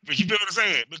the difference. You know what I'm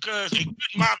saying? Because a good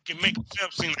model can make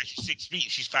herself seem like she's 6 feet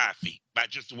and she's 5 feet by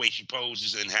just the way she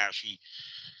poses and how she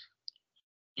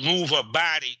move her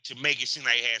body to make it seem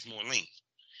like it has more length.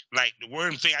 Like the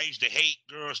one thing I used to hate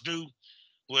girls do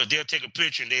was they'll take a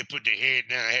picture and they'll put their head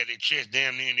down, have their chest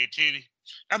down near their titty.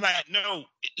 I'm like, no,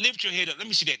 lift your head up. Let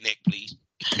me see that neck, please.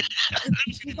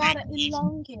 You gotta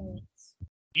elongate.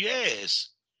 Yes.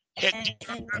 Watch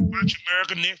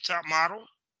American Next Top Model.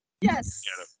 Yes.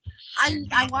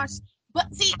 I watched,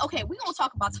 but see, okay, we're gonna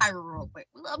talk about Tyra real quick.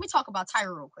 Let me talk about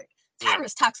Tyra real quick.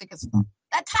 Tyra's toxic as fuck.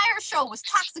 That Tyra show was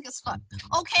toxic as fuck.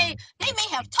 Okay, they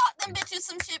may have taught them bitches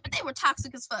some shit, but they were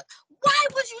toxic as fuck. Why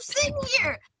was you sitting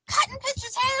here cutting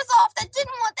bitches' hairs off that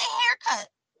didn't want their hair cut?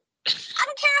 I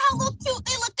don't care how little cute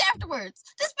they looked afterwards.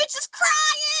 This bitch is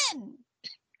crying.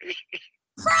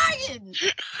 Crying.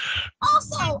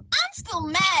 Also, I'm still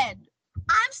mad.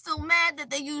 I'm still mad that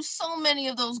they use so many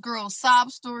of those girls'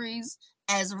 sob stories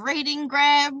as rating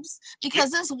grabs,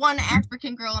 because this one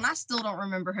African girl, and I still don't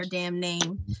remember her damn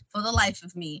name for the life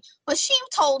of me, but she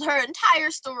told her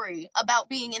entire story about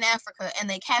being in Africa and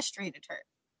they castrated her.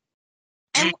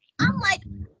 And I'm like,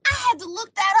 I had to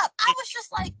look that up. I was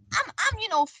just like, I'm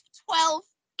 12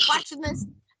 watching this,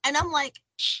 and I'm like,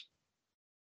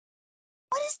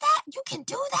 what is that? You can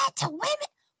do that to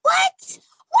women? What?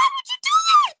 Why would you do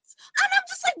that? And I'm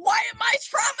just like, why am I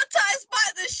traumatized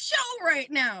by this show right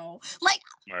now? Like,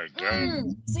 my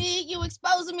God. See, you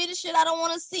exposing me to shit I don't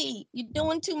want to see. You're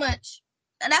doing too much.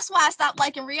 And that's why I stopped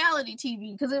liking reality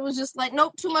TV, because it was just like,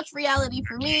 nope, too much reality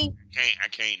for me. I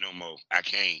can't no more. I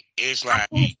can't. It's like, I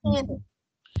can't stand it.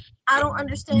 I don't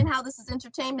understand how this is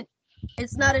entertainment.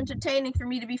 It's not entertaining for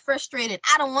me to be frustrated.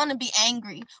 I don't want to be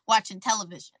angry watching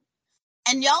television.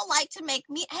 And y'all like to make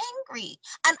me angry.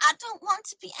 And I don't want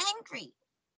to be angry.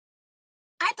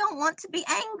 I don't want to be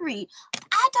angry.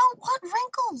 I don't want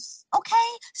wrinkles, okay?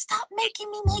 Stop making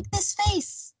me make this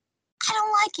face. I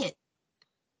don't like it.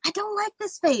 I don't like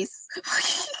this face.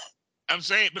 I'm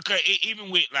saying, because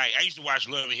even with, like, I used to watch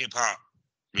Love and Hip Hop.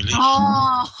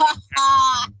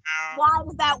 Why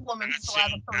does that woman still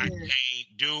have a career? I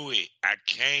can't do it. I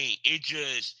can't. It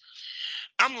just,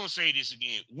 I'm going to say this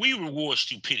again. We reward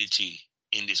stupidity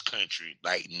in this country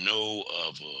like no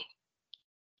other.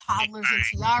 Toddlers and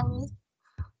tiaras.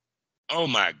 Oh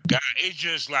my God. It's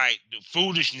just like the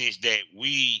foolishness that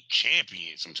we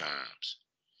champion sometimes.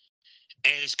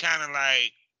 And it's kind of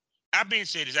like, I've been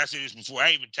saying this, I said this before,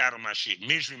 I even titled my shit,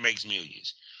 Misery Makes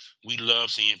Millions. We love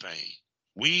seeing pain.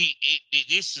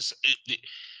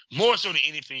 More so than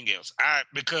anything else.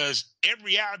 Because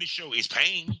every reality show is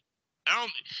pain.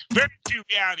 Very few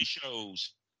reality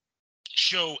shows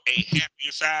show a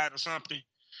happier side or something,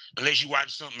 unless you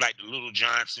watch something like the Little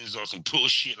Johnsons or some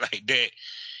bullshit like that.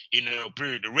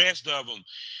 Period. The rest of them,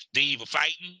 they either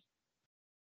fighting,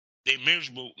 they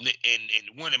miserable, and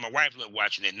the one that my wife loved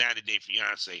watching, that 90 Day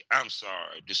Fiance. I'm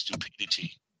sorry, the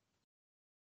stupidity.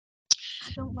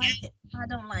 I don't like it. I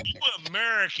don't like it. You're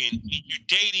American, you're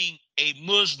dating a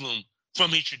Muslim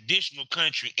from his traditional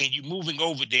country and you moving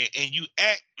over there and you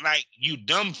act like you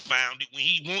dumbfounded when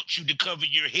he wants you to cover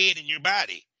your head and your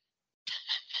body.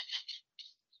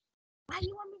 Why do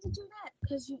you want me to do that?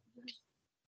 Because you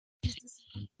in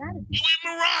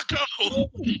Morocco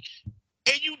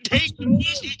and you take the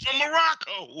from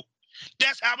Morocco.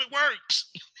 That's how it works.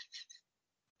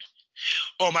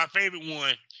 Oh, my favorite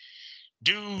one.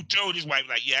 Dude told his wife,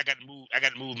 like, yeah, I got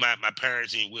to move. My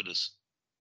parents in with us.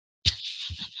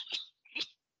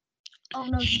 Oh,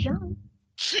 no, you don't.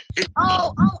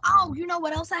 You know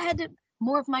what else I had to...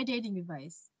 More of my dating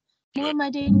advice. Go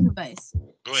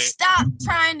ahead. Stop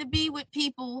trying to be with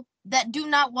people that do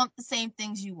not want the same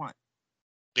things you want.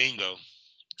 Bingo.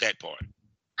 That part.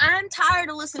 I'm tired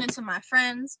of listening to my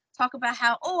friends talk about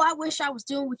how, I wish I was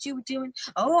doing what you were doing.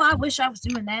 Oh, I wish I was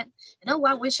doing that. And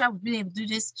I wish I would be able to do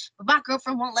this. But my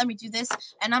girlfriend won't let me do this.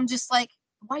 And I'm just like,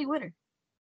 why you with her?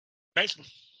 Basically.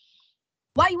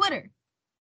 Why you with her?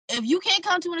 If you can't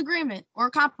come to an agreement or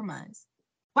a compromise,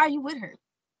 why are you with her?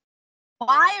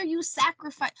 Why are you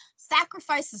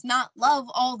Sacrifice is not love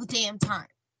all the damn time.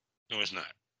 No, it's not.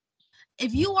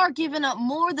 If you are giving up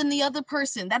more than the other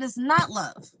person, that is not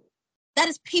love. That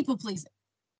is people pleasing.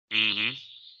 Mm-hmm.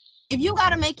 If you got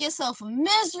to make yourself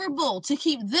miserable to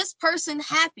keep this person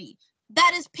happy,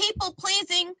 that is people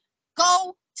pleasing.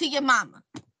 Go to your mama.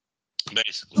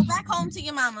 Basically. Go back home to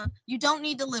your mama. You don't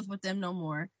need to live with them no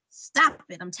more. Stop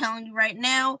it. I'm telling you right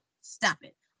now, stop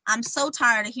it. I'm so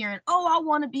tired of hearing, I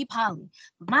want to be poly.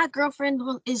 But my girlfriend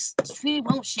she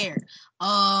won't share.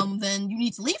 Then you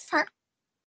need to leave her.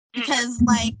 Because,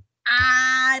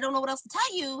 I don't know what else to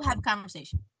tell you. Have a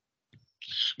conversation.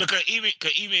 Because even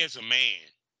as a man,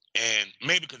 and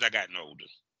maybe because I gotten older,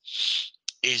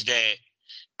 is that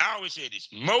I always say this: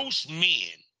 most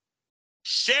men,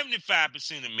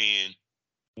 75% of men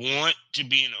want to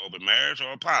be in an open marriage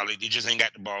or a poly. They just ain't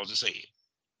got the balls to say it.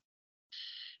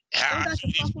 They got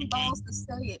the fucking balls to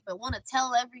say it, but want to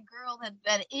tell every girl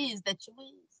that you is.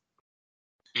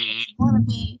 Mm-hmm. You want to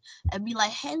be and be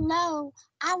like, hello,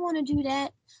 I want to do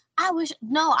that.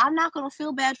 No, I'm not going to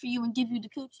feel bad for you and give you the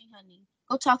coochie, honey.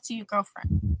 Go talk to your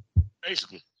girlfriend.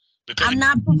 Basically. I'm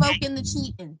not provoking the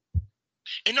cheating.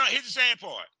 And no, here's the sad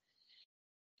part.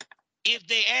 If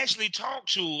they actually talk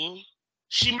to her,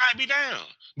 she might be down.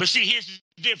 But see, here's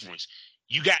the difference.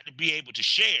 You got to be able to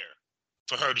share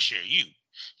for her to share you.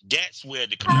 That's where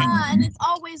the connection. And it's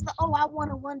always the, I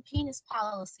want a one penis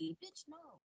policy. Bitch, no.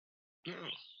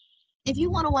 If you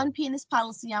want a one penis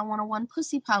policy, I want a one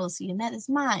pussy policy, and that is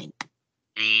mine.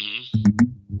 Mm-hmm.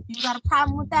 You got a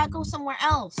problem with that? Go somewhere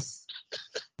else.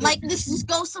 Just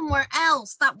go somewhere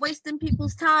else. Stop wasting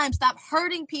people's time. Stop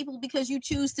hurting people because you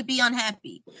choose to be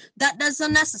unhappy. That's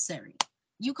unnecessary.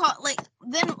 You call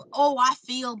I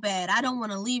feel bad. I don't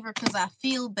want to leave her because I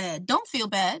feel bad. Don't feel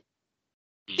bad.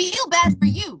 Feel bad for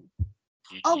you.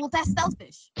 Oh, well, that's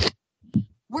selfish.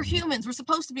 We're humans. We're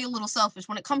supposed to be a little selfish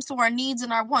when it comes to our needs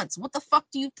and our wants. What the fuck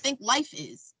do you think life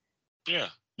is? Yeah,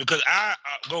 because I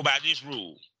go by this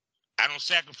rule. I don't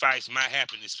sacrifice my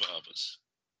happiness for others.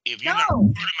 If you're not part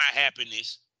of my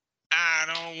happiness, I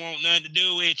don't want nothing to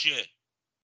do with you.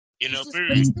 It's just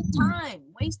wasting time.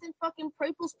 Wasting fucking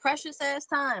people's precious ass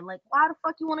time. Why the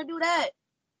fuck you want to do that?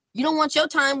 You don't want your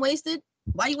time wasted.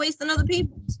 Why you wasting other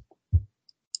people's?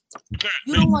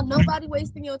 You don't want nobody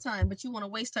wasting your time, but you want to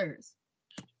waste hers.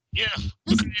 Yeah,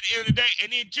 because at the end of the day,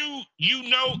 and then too,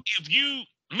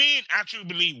 men, I truly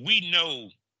believe we know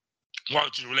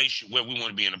walk to the relationship where we want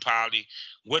to be in a poly,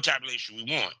 what type of relationship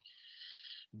we want.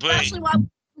 But especially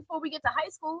before we get to high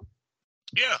school.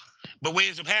 Yeah, but what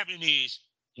ends up happening is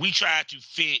we try to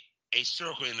fit a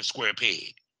circle in a square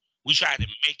peg. We try to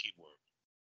make it work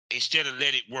instead of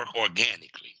let it work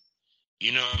organically.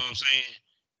 You know what I'm saying?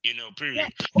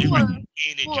 Period. Yeah,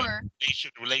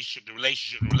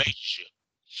 relationship.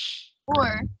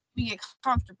 Or we get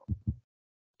comfortable.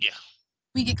 Yeah.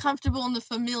 We get comfortable in the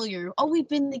familiar. Oh, we've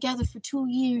been together for 2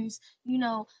 years.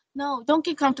 No, don't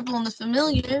get comfortable in the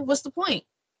familiar. What's the point?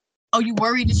 Oh, you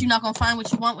worried that you're not going to find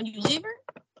what you want when you leave her?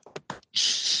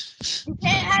 You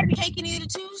can't have your cake and eat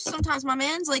it too. Sometimes, my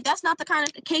man's that's not the kind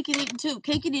of cake and eating too.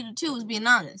 Cake and eating too is being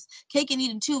honest. Cake and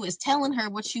eating too is telling her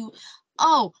what you...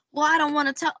 Oh, well, I don't want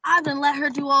to tell. I didn't let her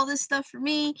do all this stuff for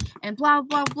me and blah,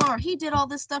 blah, blah. Or he did all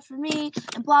this stuff for me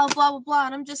and blah, blah, blah, blah.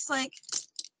 And I'm just like,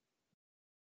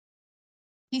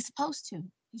 he's supposed to.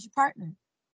 He's your partner.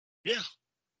 Yeah.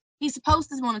 He's supposed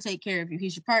to want to take care of you.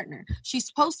 He's your partner. She's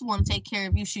supposed to want to take care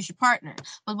of you. She's your partner.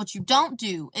 But what you don't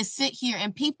do is sit here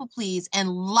and people please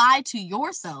and lie to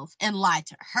yourself and lie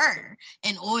to her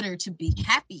in order to be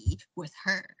happy with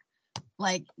her.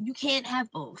 You can't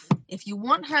have both. If you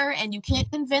want her and you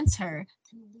can't convince her,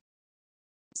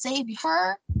 save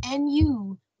her and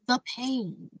you the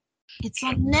pain. It's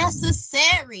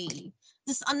unnecessary.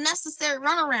 This unnecessary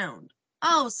runaround.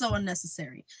 Oh, so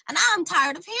unnecessary. And I'm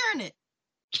tired of hearing it.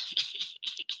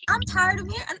 I'm tired of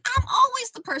hearing, and I'm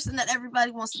always the person that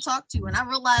everybody wants to talk to. And I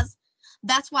realize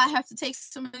that's why I have to take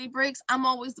so many breaks. I'm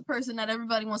always the person that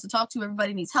everybody wants to talk to.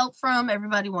 Everybody needs help from.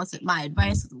 Everybody wants my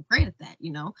advice. I'm great at that,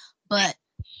 But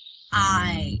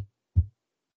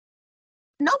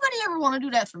nobody ever want to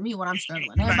do that for me when I'm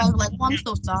struggling. Everybody's like, "Well, I'm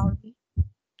so sorry."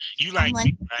 I'm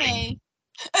like, okay.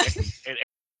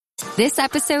 This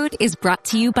episode is brought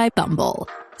to you by Bumble.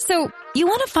 So, you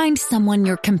want to find someone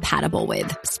you're compatible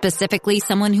with, specifically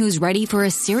someone who's ready for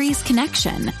a serious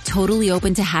connection, totally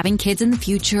open to having kids in the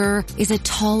future, is a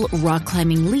tall,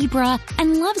 rock-climbing Libra,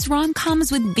 and loves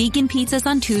rom-coms with vegan pizzas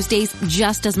on Tuesdays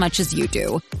just as much as you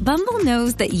do. Bumble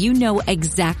knows that you know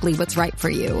exactly what's right for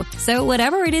you. So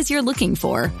whatever it is you're looking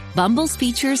for, Bumble's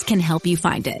features can help you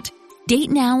find it.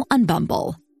 Date now on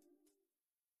Bumble.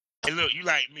 Hey, look, you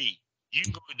like me. You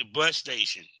can go to the bus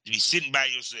station to be sitting by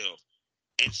yourself,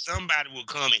 and somebody will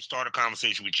come and start a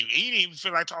conversation with you, and you didn't even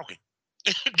feel like talking.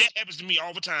 That happens to me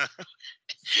all the time.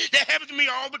 That happens to me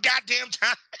all the goddamn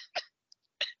time.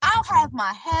 I'll have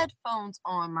my headphones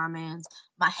on, my mans.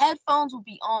 My headphones will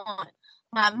be on.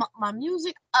 My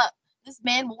music up. This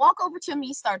man will walk over to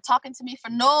me, start talking to me for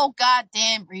no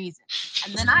goddamn reason.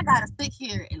 And then I gotta sit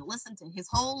here and listen to his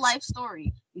whole life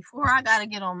story before I gotta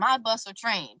get on my bus or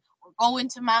train or go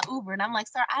into my Uber. And I'm like,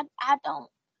 sir, I don't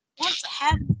want to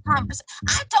have this conversation.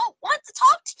 I don't want to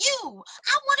talk to you.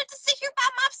 I wanted to sit here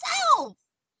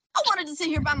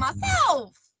by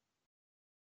myself.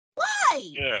 Why?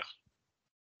 Yeah.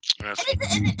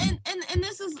 And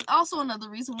this is also another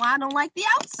reason why I don't like the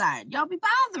outside. Y'all be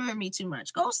bothering me too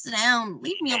much. Go sit down.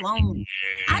 Leave me alone.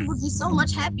 I would be so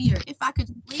much happier if I could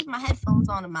leave my headphones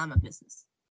on and mind my business.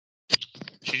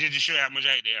 She did just show how much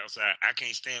I hate the outside. I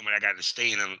can't stand when I got to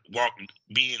stay in and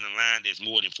be in a line that's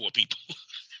more than 4 people.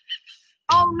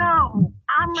 Oh no,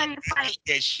 I'm ready to fight.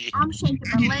 That shit. I'm shaking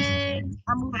my legs.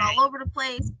 I'm moving all over the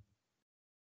place.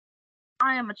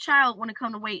 I am a child when it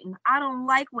comes to waiting. I don't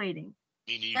like waiting.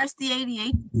 That's the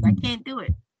ADHD. I can't do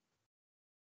it.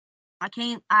 I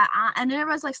can't. And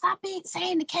everybody's like, stop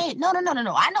saying the can't. No.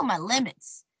 I know my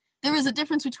limits. There is a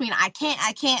difference between I can't,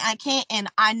 and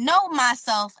I know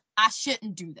myself. I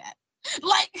shouldn't do that.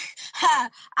 Like,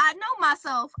 I know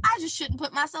myself. I just shouldn't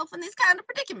put myself in these kind of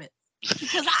predicaments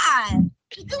because I'm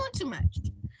doing too much.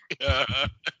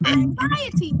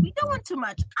 Anxiety, be doing too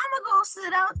much. I'm gonna go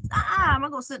sit outside. I'm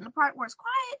gonna go sit in the park where it's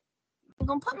quiet. You're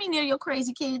gonna put me near your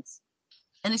crazy kids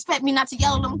and expect me not to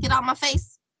yell at them, get out my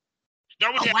face.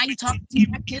 Why you talking to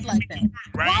my kid like that?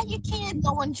 Right? Why your kid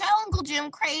going jungle gym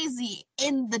crazy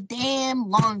in the damn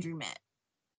laundromat?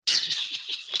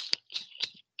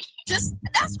 That's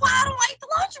why I don't like the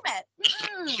laundromat.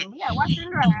 Yeah, wash it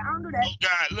dry. I don't do that. Oh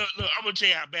God, look, I'm gonna tell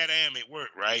you how bad I am at work,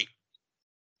 right?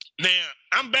 Now,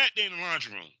 I'm back there in the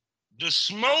laundry room. The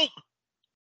smoke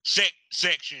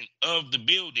section of the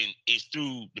building is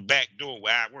through the back door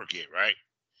where I work at, right?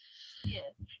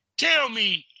 Yeah. Tell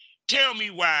me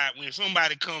why when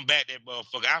somebody come back that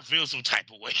motherfucker, I feel some type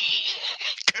of way.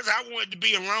 Because I wanted to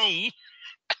be alone.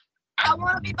 I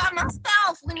want to be by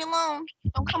myself. Leave me alone.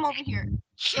 Don't come over here.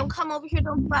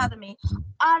 Don't bother me.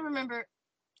 I remember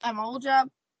at my old job,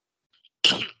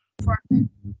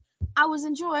 I was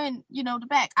enjoying, the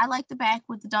back. I like the back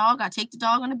with the dog. I take the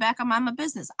dog on the back. I mind my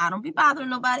business. I don't be bothering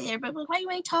nobody. Everybody like, why you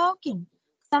ain't talking?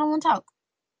 Because I don't want to talk.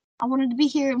 I wanted to be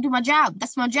here and do my job.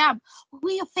 That's my job.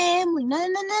 We a family.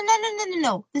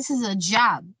 No. This is a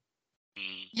job.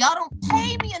 Y'all don't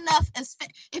pay me enough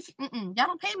y'all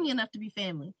don't pay me enough to be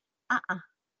family.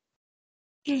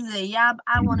 This is a job.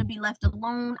 I want to be left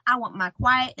alone. I want my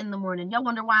quiet in the morning. Y'all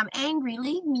wonder why I'm angry.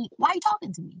 Leave me. Why are you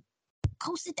talking to me?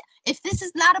 Go sit down. If this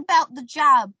is not about the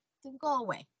job, then go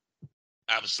away.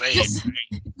 I was saying.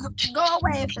 Go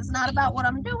away if it's not about what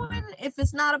I'm doing. If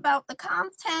it's not about the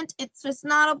content, it's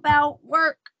not about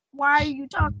work. Why are you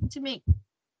talking to me?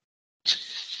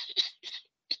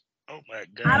 Oh my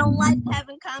God. I don't like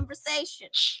having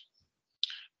conversations.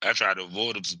 I try to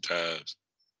avoid them sometimes.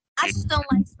 I just don't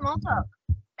like small talk.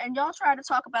 And y'all try to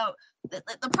talk about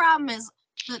the problem is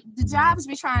the jobs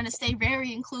be trying to stay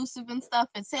very inclusive and stuff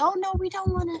and say, oh no, we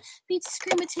don't want to be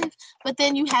discriminative. But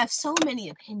then you have so many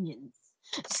opinions.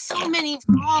 So many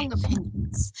wrong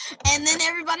opinions. And then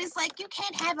everybody's like, you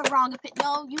can't have a wrong opinion.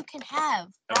 No, you can have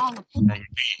wrong opinions.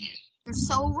 You're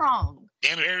so wrong.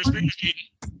 Damn it, Harry Spears didn't.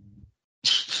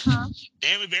 Huh?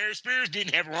 Damn it, Harry Spears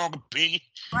didn't have a wrong opinion.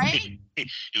 Right?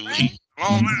 Right?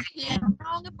 Yeah,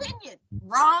 wrong opinion.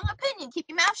 Wrong opinion. Keep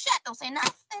your mouth shut. Don't say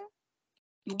nothing.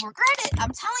 You'll regret it.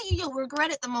 I'm telling you, you'll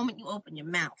regret it the moment you open your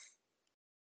mouth.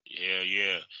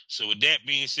 Yeah. So with that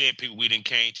being said, people, we done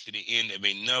came to the end of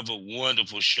another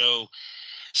wonderful show.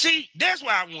 See, that's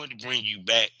why I wanted to bring you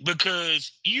back,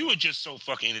 because you are just so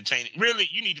fucking entertaining. Really,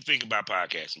 you need to think about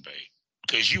podcasting, babe,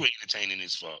 because you are entertaining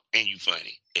as fuck and you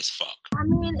funny as fuck. I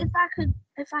mean,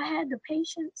 if I had the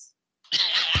patience.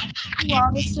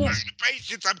 The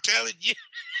patience, I'm telling you.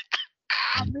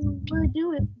 I really would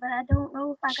do it, but I don't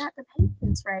know if I got the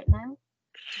patience right now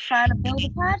to try to build a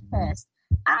podcast.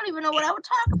 I don't even know what I would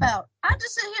talk about. I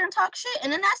just sit here and talk shit,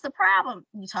 and then that's the problem.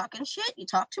 You talking shit, you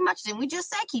talk too much. Then we just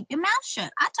say keep your mouth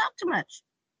shut. I talk too much.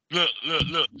 Look.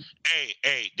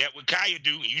 Hey, that what Kaya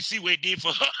do, and you see what it did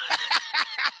for her.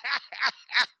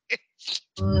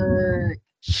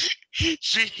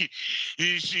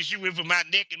 She went from my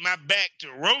neck and my back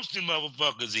to roasting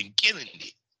motherfuckers and killing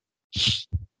it.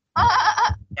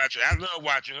 I love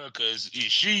watching her because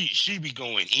she be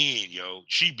going in, yo.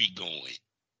 She be going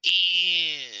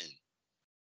in.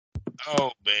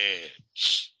 Oh man.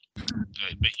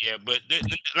 But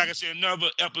like I said,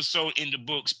 another episode in the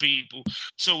books, people.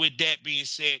 So with that being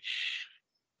said,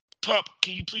 Pup,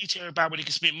 can you please tell everybody where they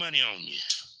can spend money on you?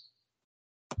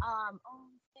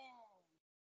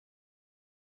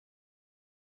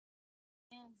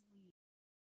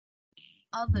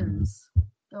 Others.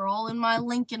 They're all in my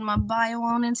link in my bio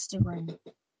on Instagram.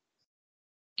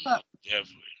 Pup.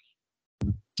 Definitely.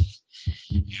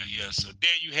 Yeah. So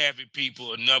there you have it,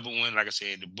 people. Another one, like I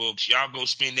said, the books. Y'all go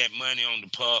spend that money on the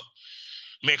Pup.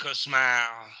 Make her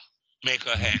smile. Make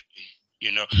her happy.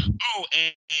 You know. Oh,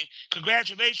 and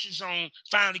congratulations on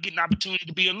finally getting the opportunity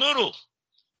to be a little.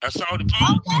 I saw the post.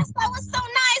 Oh, yes, that was so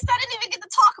nice. I didn't even get to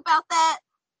talk about that.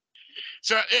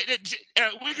 So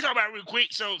we can talk about it real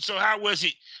quick. So how was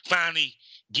it finally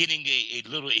getting a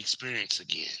little experience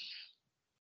again?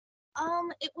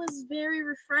 It was very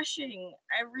refreshing.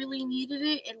 I really needed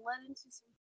it. It led into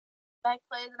some back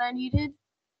play that I needed.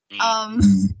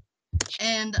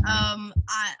 And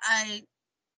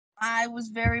I was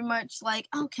very much like,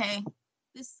 okay,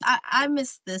 this I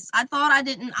missed this. I thought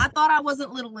I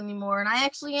wasn't little anymore, and I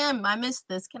actually am. I missed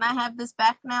this. Can I have this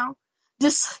back now?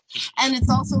 And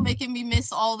it's also making me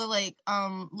miss all the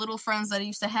little friends that I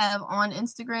used to have on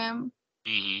Instagram.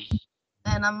 Mm-hmm.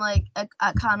 And I'm like,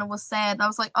 I kind of was sad. I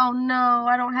was like, oh no,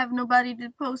 I don't have nobody to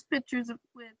post pictures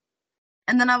with.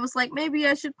 And then I was like, maybe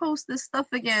I should post this stuff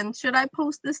again. Should I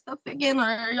post this stuff again, or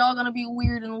are y'all gonna be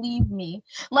weird and leave me?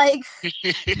 But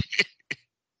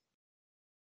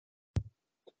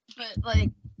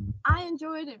I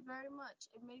enjoyed it very much.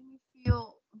 It made me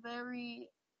feel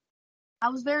I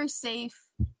was very safe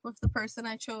with the person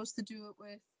I chose to do it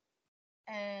with.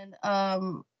 And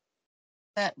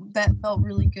that felt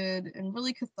really good and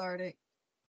really cathartic.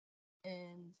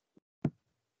 And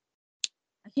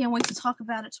I can't wait to talk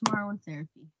about it tomorrow in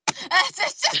therapy.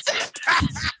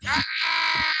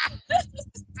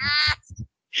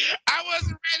 I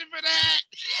wasn't ready for that.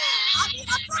 I mean,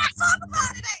 I'm going to talk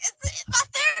about it. My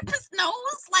therapist knows.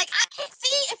 I can't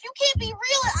see. If you can't be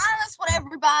real and honest with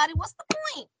everybody, what's the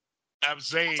point? I'm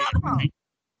saying.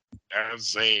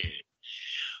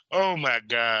 Oh my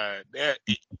God.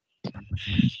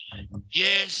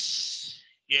 Yes,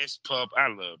 Pup. I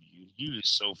love you. You is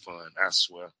so fun. I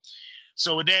swear.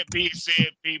 So with that being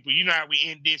said, people, you know how we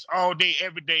end this all day,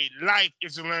 every day. Life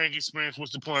is a learning experience.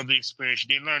 What's the point of the experience? You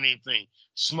didn't learn anything.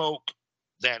 Smoke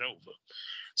that over.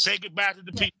 Say goodbye to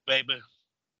the people, baby.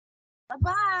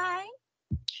 Bye-bye.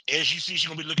 As you see, she's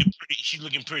gonna be looking pretty. She's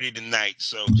looking pretty tonight.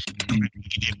 So get that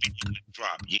video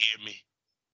drop. You hear me?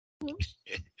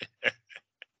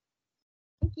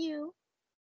 Thank you.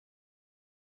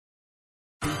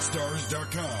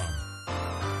 BeatStars.com.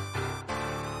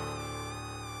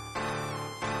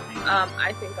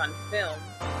 I think on film,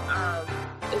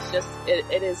 it's just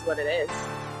it is what it is.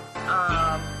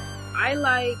 I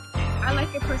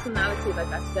like your personality, like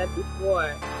I said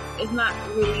before. It's not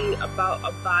really about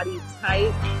a body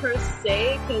type per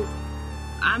se, because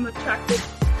I'm attracted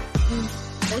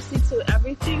mostly to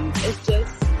everything. It's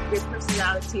just your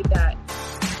personality that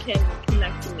can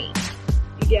connect to me.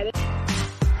 You get it?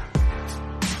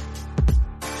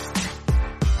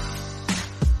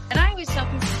 And I always tell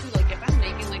people too, if I'm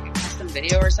making a custom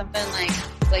video or something,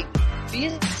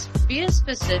 be as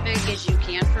specific as you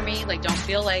can for me. Don't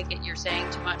feel like you're saying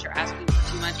too much or asking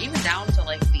for too much, even down to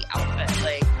the outfit.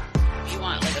 If you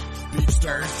want a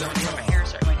shirt or a hair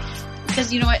certain way,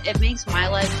 because you know what, it makes my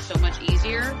life so much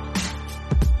easier.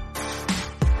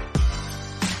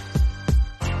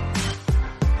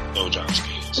 No job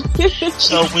skills.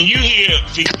 So when you hear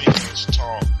females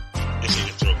talk, it's in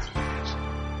your throat.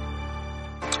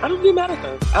 I don't get mad at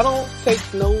them. I don't take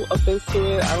no offense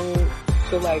to it. I don't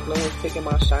feel like no one's taking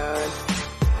my shine.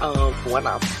 When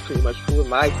I'm pretty much proving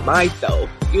myself.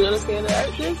 You know what I'm saying?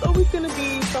 There's always going to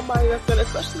be somebody that's going to,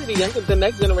 especially the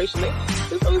next generation,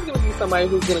 there's always going to be somebody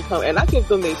who's going to come, and I give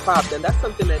them their props, and that's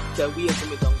something that we as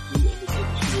women don't do in this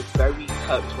industry. It's very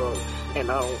cutthroat,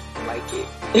 and I don't like it.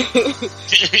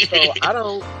 So I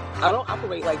don't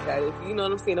operate like that. If you know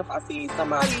what I'm saying, if I see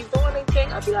somebody doing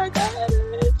anything, I'll be like,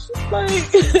 it's just like.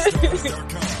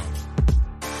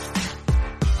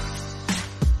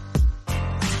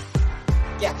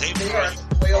 Yeah, they are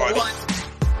loyal ones.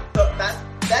 So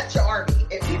that's your army.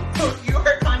 If you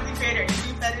are a content creator and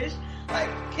you fetish, like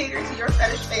cater to your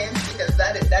fetish fans because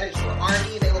that is your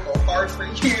army. They will go hard for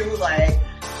you. Like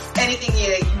anything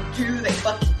that you do, they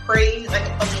fucking praise like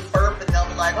a fucking burp, and they'll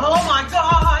be like, "Oh my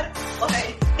god,